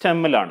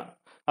സ്റ്റെമ്മിലാണ്.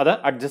 അത്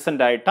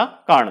അഡ്ജസന്റ് ആയിട്ട്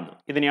കാണുന്നു.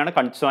 ഇതിനെയാണ്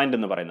കൺജോയിന്റ്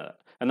എന്ന് പറയുന്നത്.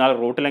 എന്നാൽ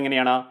റൂട്ടിൽ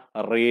എങ്ങനെയാണ്?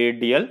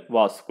 റേഡിയൽ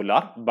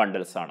വാസ്കുലാർ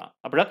ബണ്ടിൽസ് ആണ്.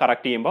 അപ്പോൾ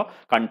കറക്റ്റ് ചെയ്യുമ്പോൾ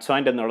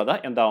കൺജോയിന്റ് എന്നുള്ളത്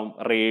എന്താവും?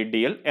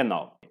 റേഡിയൽ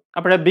എന്നാവും.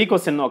 അപ്പോൾ ബി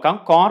ക്വസ്റ്റ്യൻ നോക്കാം.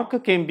 Cork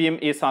cambium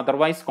is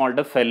otherwise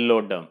called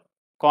ഫെല്ലോഡേം.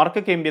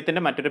 Cork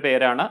കേമ്പിയത്തിന്റെ മറ്റൊരു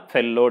പേരാണ്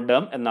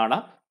ഫെല്ലോഡേം എന്നാണ്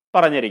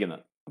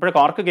പറഞ്ഞിരിക്കുന്നത്. അപ്പോൾ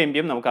കോർക്ക്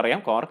കേമ്പിയം നമുക്കറിയാം.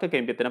 കോർക്ക്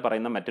കേമ്പിയത്തിന്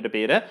പറയുന്ന മറ്റൊരു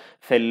പേര്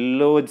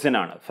ഫെല്ലോജൻ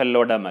ആണ്,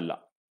 ഫെല്ലോഡേം അല്ല.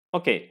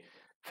 ഓക്കെ,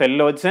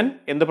 ഫെല്ലോജൻ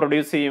എന്ത്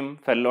പ്രൊഡ്യൂസ് ചെയ്യും?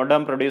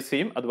 ഫെല്ലോഡേം പ്രൊഡ്യൂസ്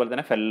ചെയ്യും. അതുപോലെ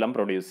തന്നെ ഫെല്ലം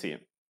പ്രൊഡ്യൂസ്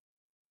ചെയ്യും.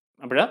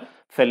 അപ്പോൾ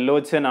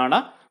ഫെല്ലോജൻ ആണ്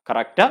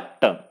കറക്റ്റ്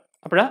ടേം.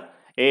 അപ്പോൾ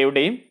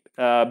എയുടെയും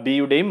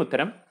ബിയുടെയും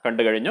ഉത്തരം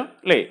കണ്ടു കഴിഞ്ഞു.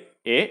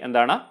 എ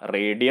എന്താണ്?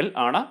 റേഡിയൽ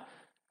ആണ്.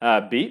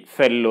 ബി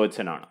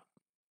ഫെല്ലോജൻ ആണ്.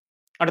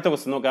 അടുത്ത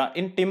ക്വസ്റ്റ്യൻ നോക്കുക.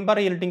 In timber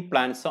yielding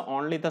plants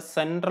only the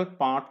central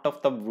part of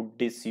the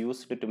would is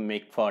used to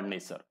make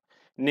furniture.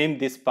 Name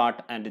this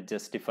part and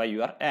justify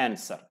your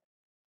answer.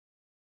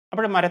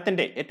 അപ്പോൾ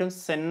മരത്തിന്റെ ഏറ്റവും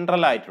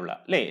സെൻട്രൽ ആയിട്ടുള്ള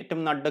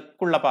ഏറ്റവും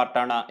നടുക്കുള്ള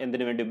പാർട്ടാണ്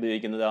എന്തിനു വേണ്ടി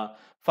ഉപയോഗിക്കുന്നത്?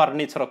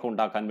 ഫർണിച്ചറൊക്കെ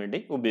ഉണ്ടാക്കാൻ വേണ്ടി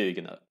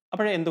ഉപയോഗിക്കുന്നത്.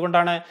 അപ്പോൾ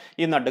എന്തുകൊണ്ടാണ്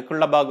ഈ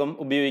നടുക്കുള്ള ഭാഗം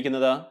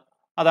ഉപയോഗിക്കുന്നത്?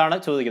 അതാണ്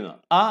ചോദിക്കുന്നത്.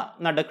 ആ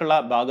നടുക്കുള്ള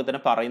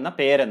ഭാഗത്തിന് പറയുന്ന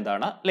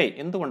പേരെന്താണ്?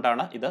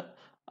 എന്തുകൊണ്ടാണ് ഇത്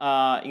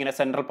ഇങ്ങനെ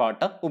സെൻട്രൽ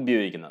പാർട്ട്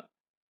ഉപയോഗിക്കുന്നത്?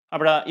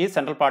 അപ്പോൾ ഈ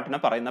സെൻട്രൽ പാർട്ടിനെ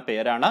പറയുന്ന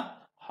പേരാണ്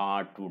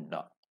ഹാർട്ട് വുഡ്.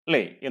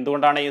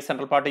 എന്തുകൊണ്ടാണ് ഈ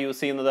സെൻട്രൽ പാർട്ട് യൂസ്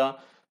ചെയ്യുന്നത്?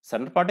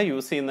 സെൻട്രൽ പാർട്ട്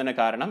യൂസ് ചെയ്യുന്നതിന്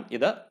കാരണം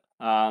ഇത്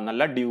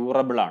നല്ല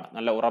ഡ്യൂറബിൾ ആണ്,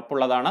 നല്ല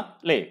ഉറപ്പുള്ളതാണ്.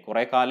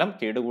 കുറെ കാലം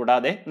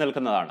കേടുകൂടാതെ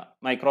നിൽക്കുന്നതാണ്.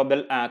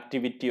 മൈക്രോബൽ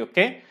ആക്ടിവിറ്റി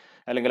ഒക്കെ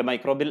അല്ലെങ്കിൽ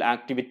മൈക്രോബിയൽ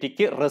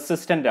ആക്ടിവിറ്റിക്ക്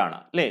റെസിസ്റ്റൻ്റ് ആണ്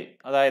അല്ലേ?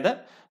 അതായത്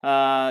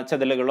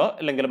ചെതലുകളോ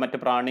അല്ലെങ്കിൽ മറ്റ്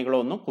പ്രാണികളോ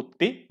ഒന്നും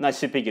കുത്തി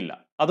നശിപ്പിക്കില്ല.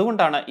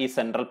 അതുകൊണ്ടാണ് ഈ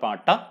സെൻട്രൽ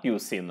പാർട്ട്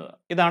യൂസ് ചെയ്യുന്നത്.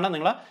 ഇതാണ്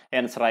നിങ്ങൾ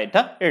ആൻസർ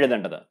ആയിട്ട്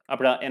എഴുതേണ്ടത്.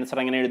 അപ്പോൾ ആൻസർ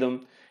എങ്ങനെ എഴുതും?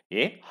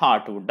 എ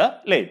ഹാർട്ട് വുഡ്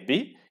അല്ലേ? B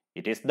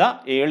it is the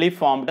early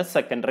formed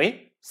secondary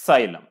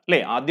xylem അല്ലേ?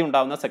 ആദ്യം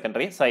ഉണ്ടാവുന്ന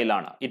secondary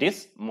സൈലാണ്. It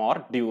is more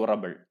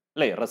durable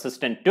അല്ലേ?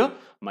 Resistant to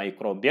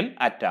microbial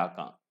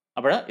attack.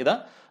 അപ്പോൾ ഇത്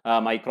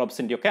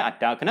മൈക്രോബ്സിൻ്റെ ഒക്കെ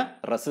അറ്റാക്കിന്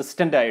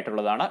റെസിസ്റ്റന്റ്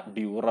ആയിട്ടുള്ളതാണ്,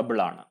 ഡ്യൂറബിൾ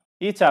ആണ്.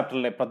 ഈ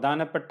ചാപ്റ്ററിലെ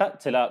പ്രധാനപ്പെട്ട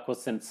ചില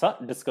ക്വസ്റ്റ്യൻസ്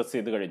ഡിസ്കസ്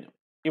ചെയ്ത് കഴിഞ്ഞു.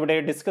 ഇവിടെ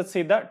ഡിസ്കസ്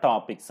ചെയ്ത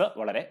ടോപ്പിക്സ്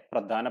വളരെ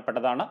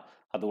പ്രധാനപ്പെട്ടതാണ്.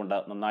 അതുകൊണ്ട്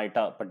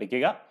നന്നായിട്ട്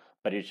പഠിക്കുക,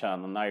 പരീക്ഷ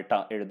നന്നായിട്ട്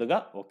എഴുതുക.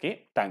 Okay,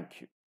 thank you.